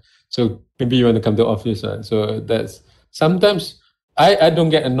see. No? So maybe you want to come to office, right? So that's sometimes I don't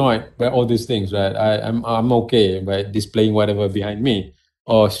get annoyed by all these things, right? I'm okay by displaying whatever behind me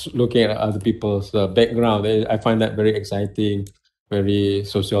or looking at other people's background. I find that very exciting, very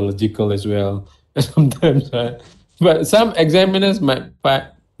sociological as well. Sometimes, right? But some examiners might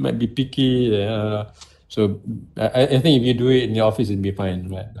be picky. So I think if you do it in the office, it'll be fine,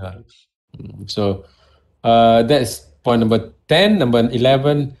 right? So that's point number 10. Number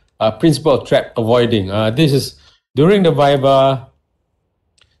 11, principle of trap avoiding. This is during the Viva.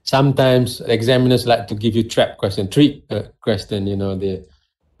 Sometimes examiners like to give you trap question, trick question. You know the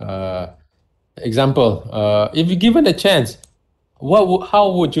example. If you're given a chance,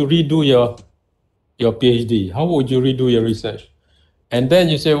 how would you redo your PhD? How would you redo your research? And then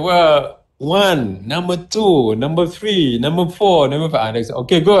you say, well, 1, number 2, number 3, number 4, number 5. And they say,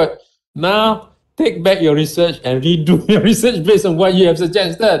 okay, good. Now take back your research and redo your research based on what you have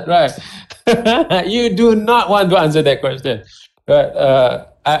suggested, right? You do not want to answer that question. But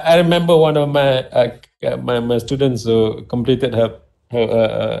I remember one of my students who completed her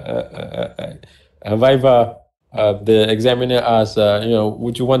Viva. The examiner asked,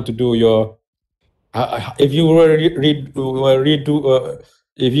 would you want to do your if you were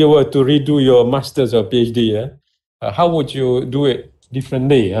if you were to redo your master's or PhD, how would you do it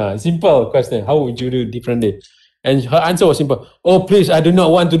differently? Simple question. How would you do it differently? And her answer was simple. Oh, please, I do not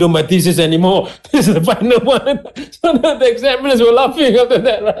want to do my thesis anymore. This is the final one. So the examiners were laughing after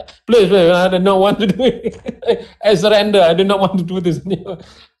that. Right? Please, I do not want to do it. I surrender. I do not want to do this anymore.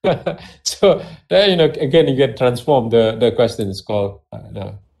 So then, again, you get transformed. The question is called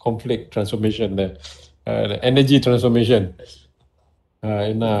conflict transformation, the energy transformation.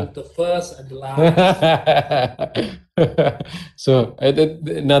 The first and the last. So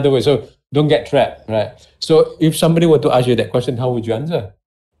in other words, so don't get trapped, right? So if somebody were to ask you that question, how would you answer?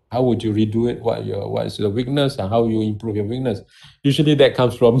 How would you redo it? What is your weakness and how you improve your weakness? Usually that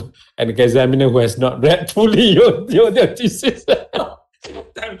comes from an examiner who has not read fully your thesis.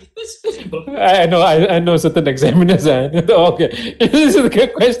 I know certain examiners. Okay, this is a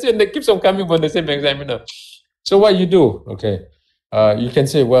good question that keeps on coming from the same examiner. So what you do? Okay, you can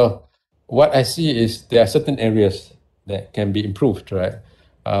say, well, what I see is there are certain areas that can be improved, right?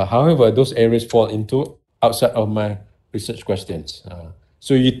 However, those areas fall into outside of my research questions.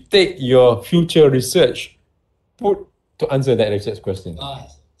 So you take your future research, put to answer that research question.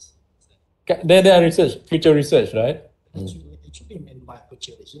 There are future research, right? Actually meant by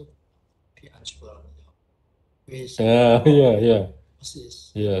future research. Yeah.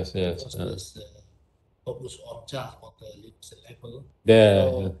 Yes. Focus on just on the level. There.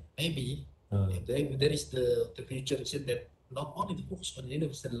 So maybe if there is the future research that not only the focus on the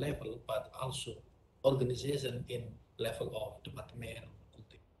university level, but also organization in level of department.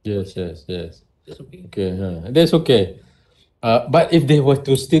 Yes. That's okay. Okay, that's okay. But if they were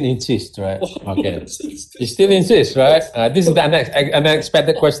to still insist, right? Okay, you still insist, right? This is the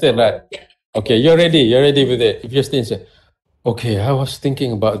unexpected question, right? Okay, you're ready with it. If you're still insist, okay, I was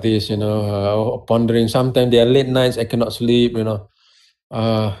thinking about this, pondering. Sometimes there are late nights, I cannot sleep,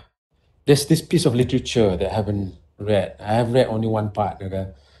 There's this piece of literature that I haven't read. I have read only one part,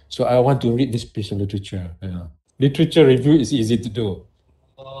 okay? So I want to read this piece of literature. Literature review is easy to do.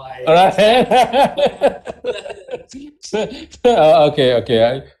 All right. Okay.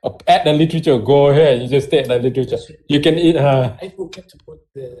 Add the literature. Go ahead. You just take the literature. You can eat. I forget to put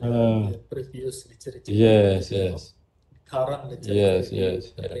the previous literature. Yes. Current literature.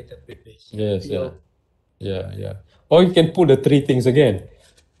 Yes. Related with this. Yes. Yeah. Or you can put the three things again.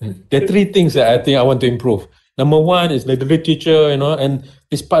 There are three things that I think I want to improve. Number one is the literature, and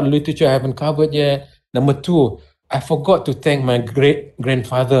this part of literature I haven't covered yet. Number two, I forgot to thank my great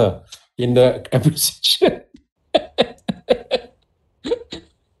grandfather in the appreciation.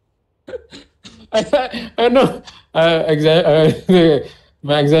 I know.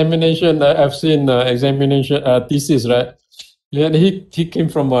 My examination. I've seen examination thesis, right? Yeah, he came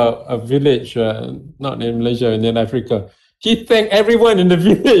from a village, not in Malaysia, in Africa. He thanked everyone in the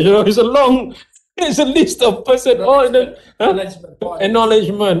village. It's a list of person, all the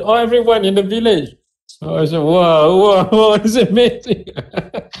acknowledgement, all everyone in the village. Oh, I said, wow, it's amazing.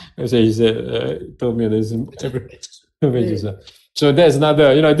 He said, told me this. So that's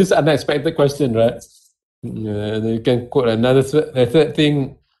another, this unexpected question, right? You can quote another the third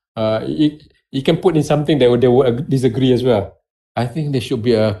thing. You can put in something that they will disagree as well. I think there should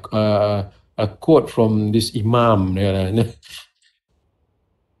be a quote from this imam,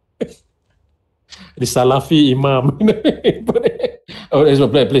 the Salafi imam.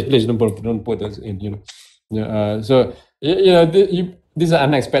 Please don't put us in. So these are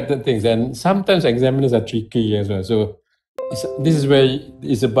unexpected things, and sometimes examiners are tricky as well. So this is where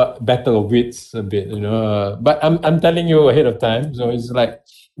it's about battle of wits a bit, But I'm telling you ahead of time, so it's like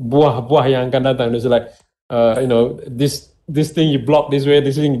buah yang akan datang. It's like this thing you block this way,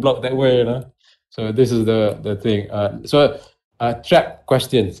 this thing you block that way, So this is the thing. Trap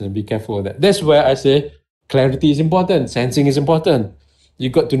questions, and be careful of that. That's where I say clarity is important, sensing is important. You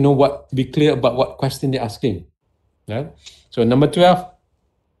got to know be clear about what question they're asking. Yeah. So number 12,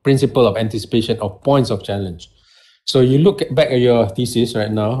 principle of anticipation of points of challenge. So you look back at your thesis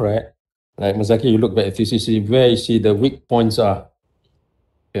right now, right? Like Mazaki, you look back at thesis, see where you see the weak points are.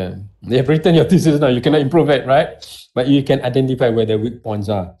 Yeah. You have written your thesis now, you cannot improve it, right? But you can identify where the weak points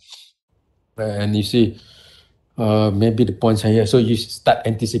are. And you see, maybe the points are here. So you start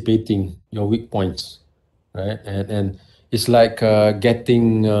anticipating your weak points, right? And it's like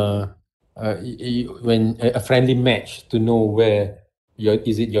getting when a friendly match to know where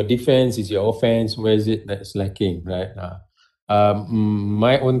is it your defense, is your offense, where is it that's lacking, right?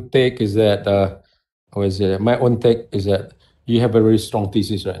 My own take is that you have a very strong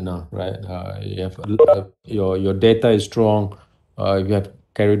thesis right now, right? You have your data is strong. You have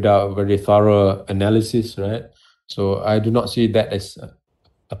carried out very thorough analysis, right? So I do not see that as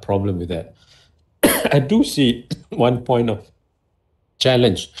a problem with that. I do see one point of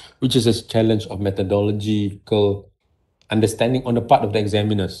challenge, which is a challenge of methodological understanding on the part of the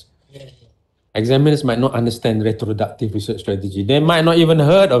examiners. Examiners might not understand retroductive research strategy. They might not even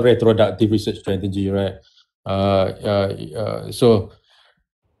heard of retroductive research strategy, right? So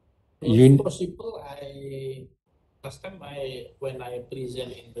possible. Last time when I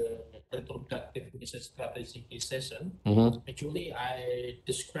present in the retroductive research strategy session, actually I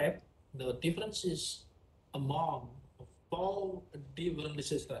described the differences among 4 different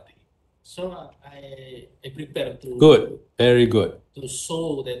research strategies. So I prepared to very good to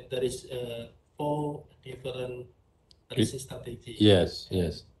show that there is 4 different research strategies. Yes.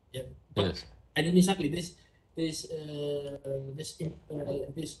 And exactly this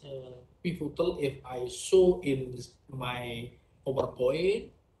pivotal if I show in my PowerPoint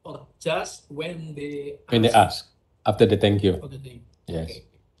or just when they ask after the thank you. Yes. Okay.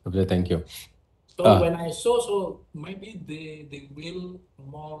 After the thank you. So when I show, so maybe they will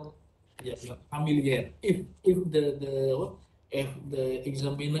more familiar. If the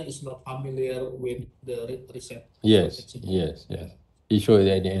examiner is not familiar with the research. Yes. You show it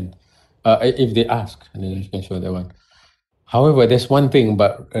at the end. If they ask, and then you can show that one. However, there's one thing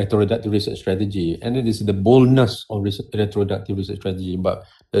about retroductive research strategy, and it is the boldness of retroductive research strategy. But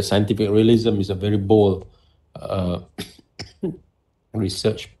the scientific realism is a very bold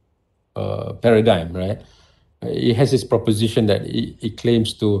research paradigm, right? It has this proposition that it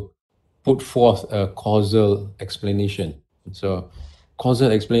claims to put forth a causal explanation. So,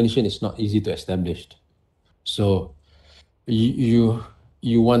 causal explanation is not easy to establish. So, you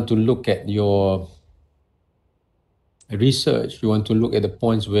want to look at your research, you want to look at the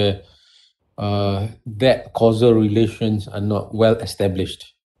points where that causal relations are not well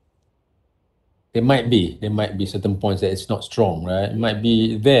established. There might be certain points that it's not strong, right? It might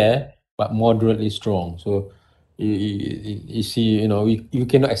be there, but moderately strong. So you see, you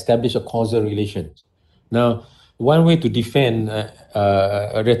cannot establish a causal relation. Now, one way to defend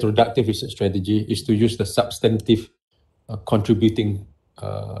a retroductive research strategy is to use the substantive contributing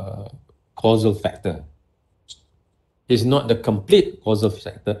causal factor. It's not the complete causal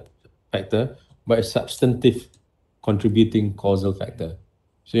factor, but a substantive contributing causal factor.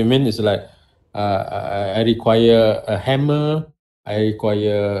 So you mean it's like I require a hammer, I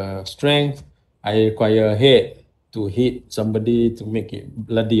require strength, I require a head to hit somebody to make it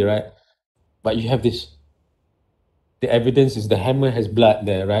bloody, right? But you have this, the evidence is the hammer has blood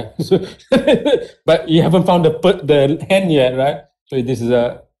there, right? So, but you haven't found the hand yet, right? So this is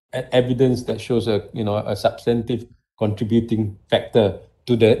an evidence that shows a substantive contributing factor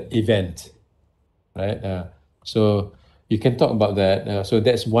to the event, right? So you can talk about that. So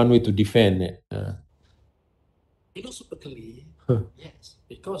that's one way to defend it. Philosophically, yes,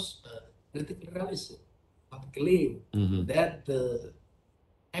 because critical realism claim that the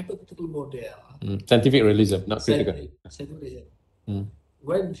hypothetical model, scientific realism, not critical. Scientific realism,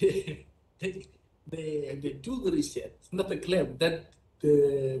 when they do the research, it's not a claim that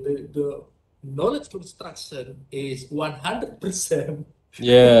the knowledge construction is 100%.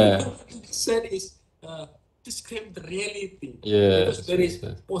 Yeah. Said is describe the reality. Yes, Because there is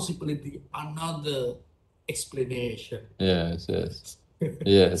yes. possibility another explanation. Yes, yes.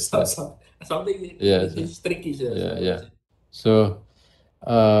 Yes. Something Yes. is tricky. Yeah. So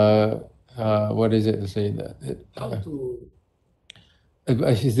what is it to say that How to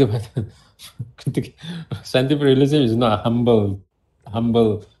scientific realism is not a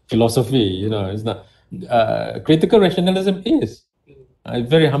humble philosophy, it's not. Critical rationalism is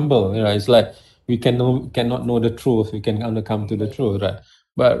very humble, it's like we cannot know the truth, we can only come to the truth, right?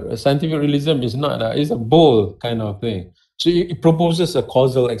 But scientific realism is not it's a bold kind of thing. So it proposes a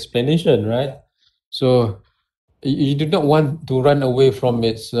causal explanation, right? So you do not want to run away from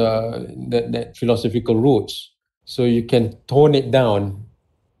its that philosophical roots. So you can tone it down,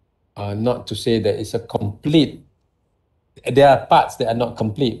 not to say that it's a complete. There are parts that are not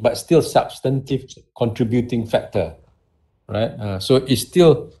complete, but still substantive contributing factor, right? So it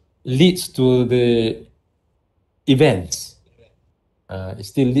still leads to the events. It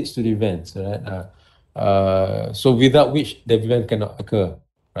still leads to the events, right? So without which the event cannot occur,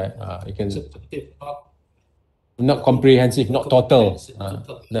 right? You can. Not comprehensive, not total,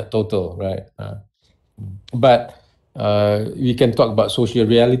 not total, right? But we can talk about social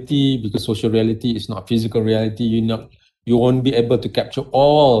reality, because social reality is not physical reality. You won't be able to capture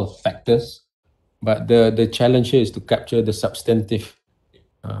all factors, but the challenge here is to capture the substantive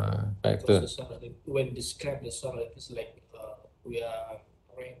factor. When describe the soil, it's like we are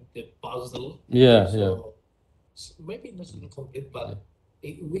trying the puzzle. Yeah. So maybe not complete, but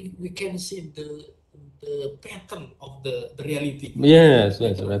we can see the pattern of the reality. Yes,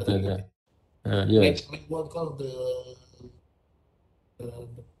 pattern. Yeah. Yes. Like what called the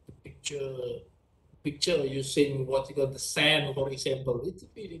picture using what you call the sand, for example. It's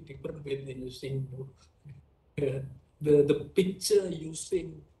really different when using the picture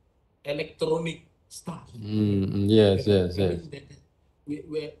using electronic stuff. Yes.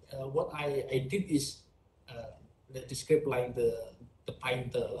 What I did is describe like the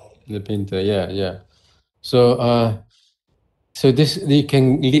painter. The painter, yeah. So this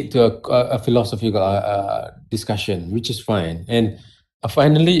can lead to a philosophical discussion, which is fine. And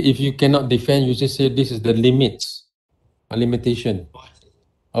finally, if you cannot defend, you just say this is the limits, a limitation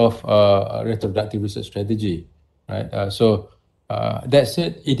of retroductive research strategy, right? So that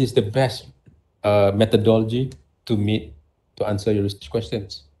said, it is the best methodology to answer your research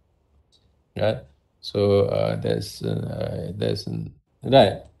questions, right? So there's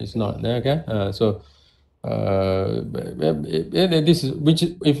right. It's not okay. So this is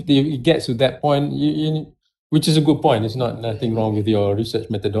if it gets to that point, which is a good point. It's nothing wrong with your research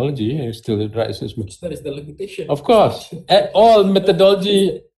methodology. It's still the right research. That is the limitation. Of course, all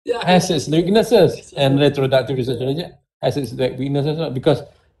methodology has its weaknesses, and retroductive research has its weaknesses because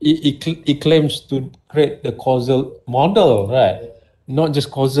it claims to create the causal model, right? Not just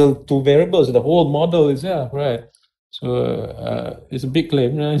causal two variables. The whole model is there, right? So it's a big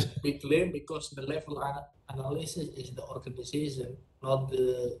claim, right? Big claim because the level analysis is the organization, not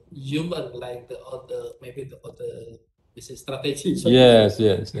the human, like the other, maybe the other business strategy. Yes.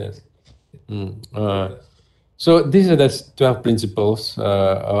 So these are the 12 principles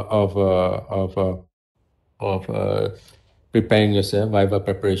of preparing yourself, Viva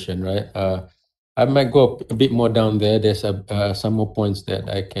preparation, right? I might go a bit more down there. There's some more points that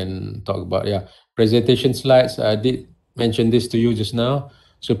I can talk about. Yeah, presentation slides. I did mention this to you just now.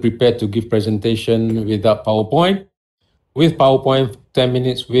 So prepare to give presentation without PowerPoint, with PowerPoint 10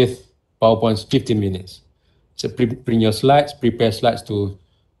 minutes, with PowerPoint 15 minutes. So bring your slides, prepare slides to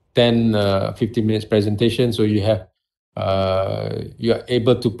 10, 15 minutes presentation. So you have, you are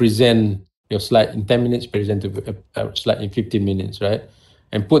able to present your slide in 10 minutes, present a slide in 15 minutes, right?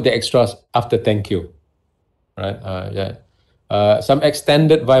 And put the extras after thank you, right? Yeah. Some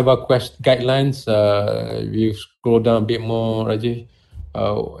extended Viva quest guidelines. You scroll down a bit more, Rajesh.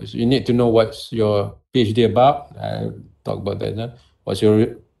 So you need to know what's your PhD about. Talk about that. What's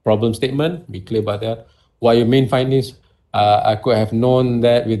your problem statement? Be clear about that. What are your main findings? I could have known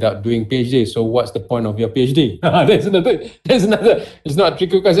that without doing PhD. So what's the point of your PhD? There's another. There's another. It's not a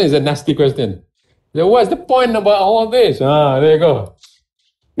tricky question. It's a nasty question. So what's the point about all this? There you go.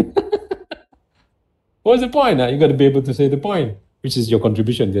 What's the point? You got to be able to say the point, which is your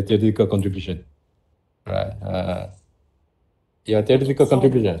contribution, your theoretical contribution, right? Your theoretical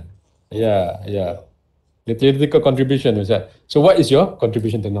contribution. Yeah, yeah. The theoretical contribution is that. So, what is your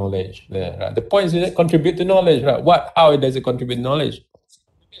contribution to knowledge? Right? The point is that contribute to knowledge, right? How does it contribute to knowledge?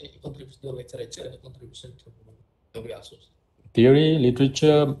 It contributes to literature and contribution to the resources. Theory,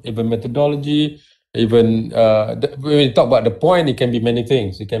 literature, even methodology, even when we talk about the point, it can be many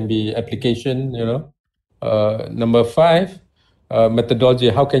things. It can be application, Number 5, methodology.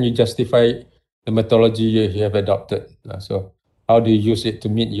 How can you justify the methodology you have adopted? So how do you use it to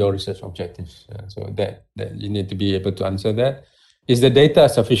meet your research objectives? So that you need to be able to answer that. Is the data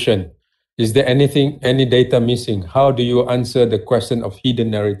sufficient? Is there any data missing? How do you answer the question of hidden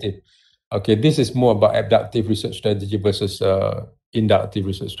narrative? Okay, this is more about abductive research strategy versus inductive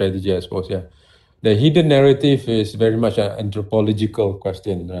research strategy, I suppose. Yeah, the hidden narrative is very much an anthropological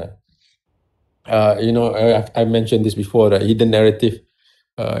question, right? I mentioned this before. The hidden narrative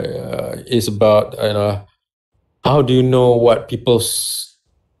is about how do you know what people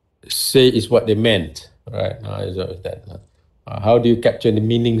say is what they meant, right? Is that how do you capture the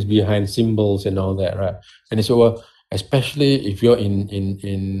meanings behind symbols and all that, right? And so, especially if you're in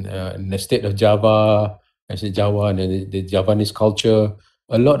the state of Java, I say Java and the Javanese culture,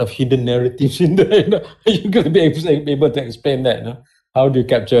 a lot of hidden narratives in there. You're going to be able to explain that. How do you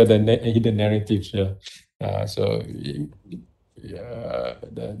capture the hidden narratives? So,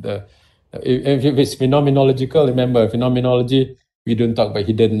 if it's phenomenological, remember phenomenology, we don't talk about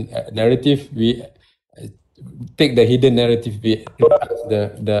hidden narrative. We take the hidden narrative, we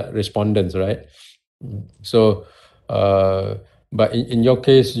the respondents, right? So, but in your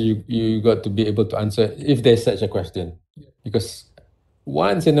case, you got to be able to answer if there's such a question, because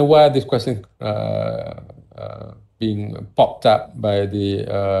once in a while this question being popped up by the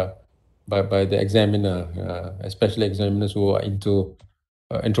by the examiner, especially examiners who are into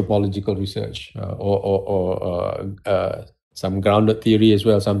anthropological research or some grounded theory as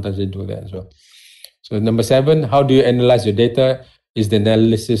well. Sometimes they do that as well. So number 7, how do you analyze your data? Is the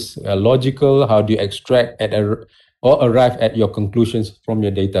analysis logical? How do you extract or arrive at your conclusions from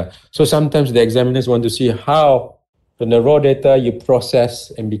your data? So sometimes the examiners want to see how from the raw data you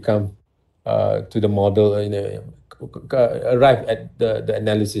process and become to the model, arrive at the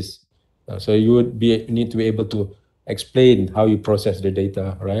analysis. So you would need to be able to explain how you process the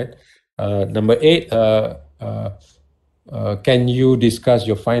data, right? Number 8, can you discuss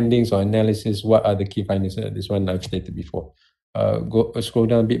your findings or analysis? What are the key findings? This one I've stated before. Go scroll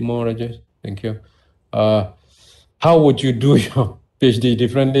down a bit more, Rajesh. Thank you. How would you do your PhD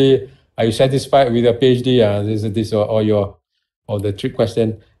differently? Are you satisfied with your PhD? This or the trick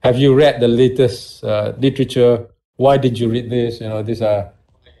question. Have you read the latest literature? Why did you read this? These are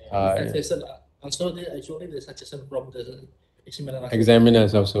also actually the suggestion from the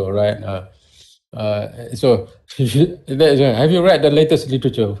examiners also, right? So have you read the latest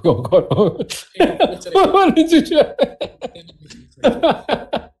literature? Oh God, what literature?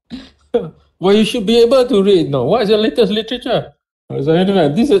 Well, you should be able to read. No, what is the latest literature? So anyway,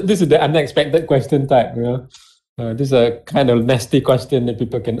 this is the unexpected question type. This is a kind of nasty question that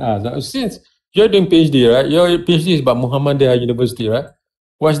people can ask. Since you're doing PhD, right? Your PhD is about Muhammadiyah University, right?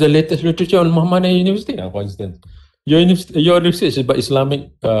 What's the latest literature on Muhammadiyah University, for instance? Your research is about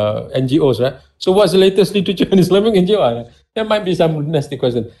Islamic NGOs, right? So what's the latest literature on Islamic NGO? There might be some nasty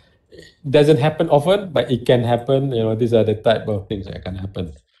question. It doesn't happen often, but it can happen. These are the type of things that can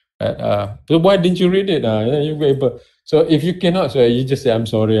happen. So why didn't you read it? You were able. So if you cannot, so you just say, "I'm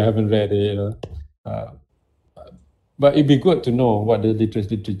sorry, I haven't read it." But it'd be good to know what the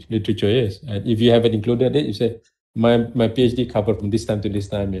literature is. And if you haven't included it, you say, my PhD covered from this time to this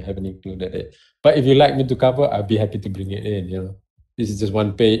time, you haven't included it. But if you like me to cover, I'll be happy to bring it in. This is just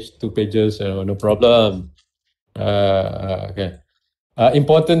 1 page, 2 pages, no problem. Okay.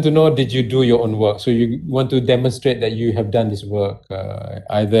 Important to know, did you do your own work? So you want to demonstrate that you have done this work,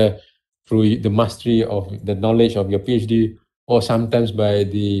 either through the mastery of the knowledge of your PhD, or sometimes by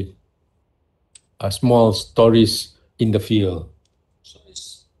the small stories in the field. So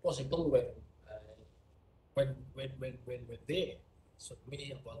it's possible when they so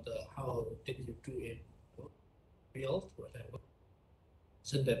me about how did you do in field whatever.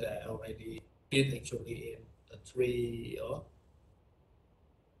 So that I already did actually in the three or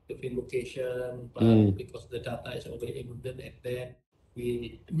different location, but because the data is already abundant, and then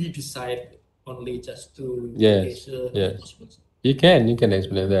we decide only just to Yes, location. yes. You can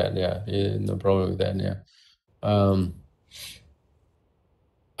explain that. Yeah, no problem with that. Yeah.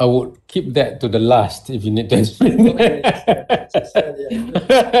 I would keep that to the last if you need to explain. Okay,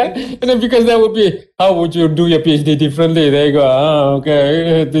 And then because that would be how would you do your PhD differently? There you go.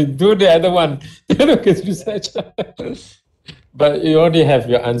 Okay. Do the other one. Research. But you already have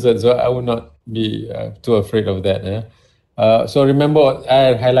your answer, so I would not be too afraid of that. Yeah? So remember,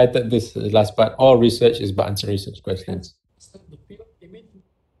 I highlighted this last part. All research is about answering research questions. The field, you mean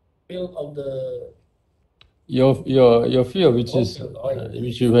field of the Your field, which is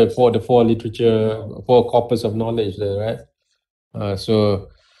which you have for the four literature, four corpus of knowledge there, right? So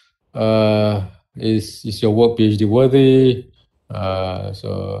is your work PhD worthy?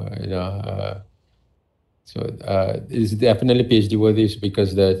 So it's definitely PhD worthy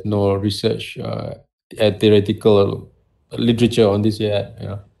because there's no research theoretical literature on this yet.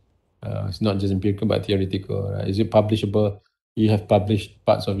 It's not just empirical but theoretical. Right? Is it publishable? You have published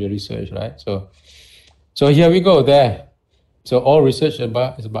parts of your research, right? So here we go there. So all research is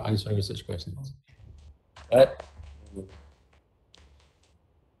about answering research questions. Right?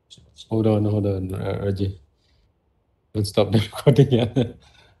 Hold on, Raji. Don't stop the recording yet.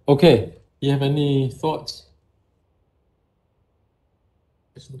 Okay. You have any thoughts?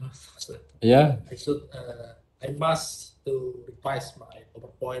 Yeah. I must to revise my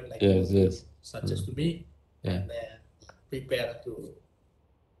PowerPoint like you suggest to me, Yeah. and then prepare to.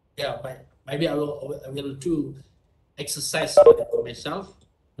 Yeah, maybe I will do exercise for myself.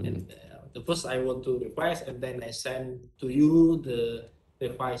 And the first I want to revise, and then I send to you the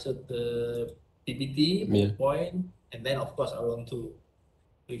revise of the PPT PowerPoint, and then of course I want to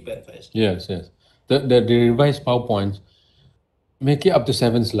prepare first. Yes. The revised PowerPoint, make it up to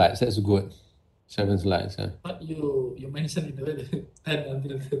 7 slides. That's good. 7 slides. But you mentioned it 10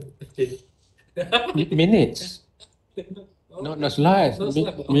 until 15 minutes. Not slides. No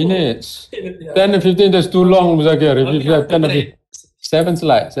slide. Minutes. Yeah. 10 and 15, that's too long, Muzakir. If you have 10 and Okay. 7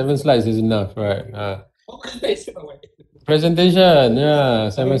 slides. 7 slides is enough, right? Presentation. Presentation, yeah,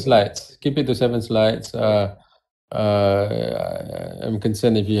 7 slides. Keep it to 7 slides. I'm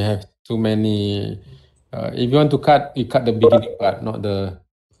concerned if you have too many. If you want to cut, you cut the beginning part, not the.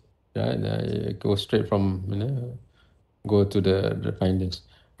 Go straight from go to the findings.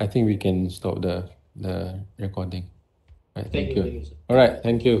 I think we can stop the recording. Right, thank you. All right,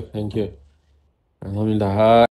 thank you. Alhamdulillah.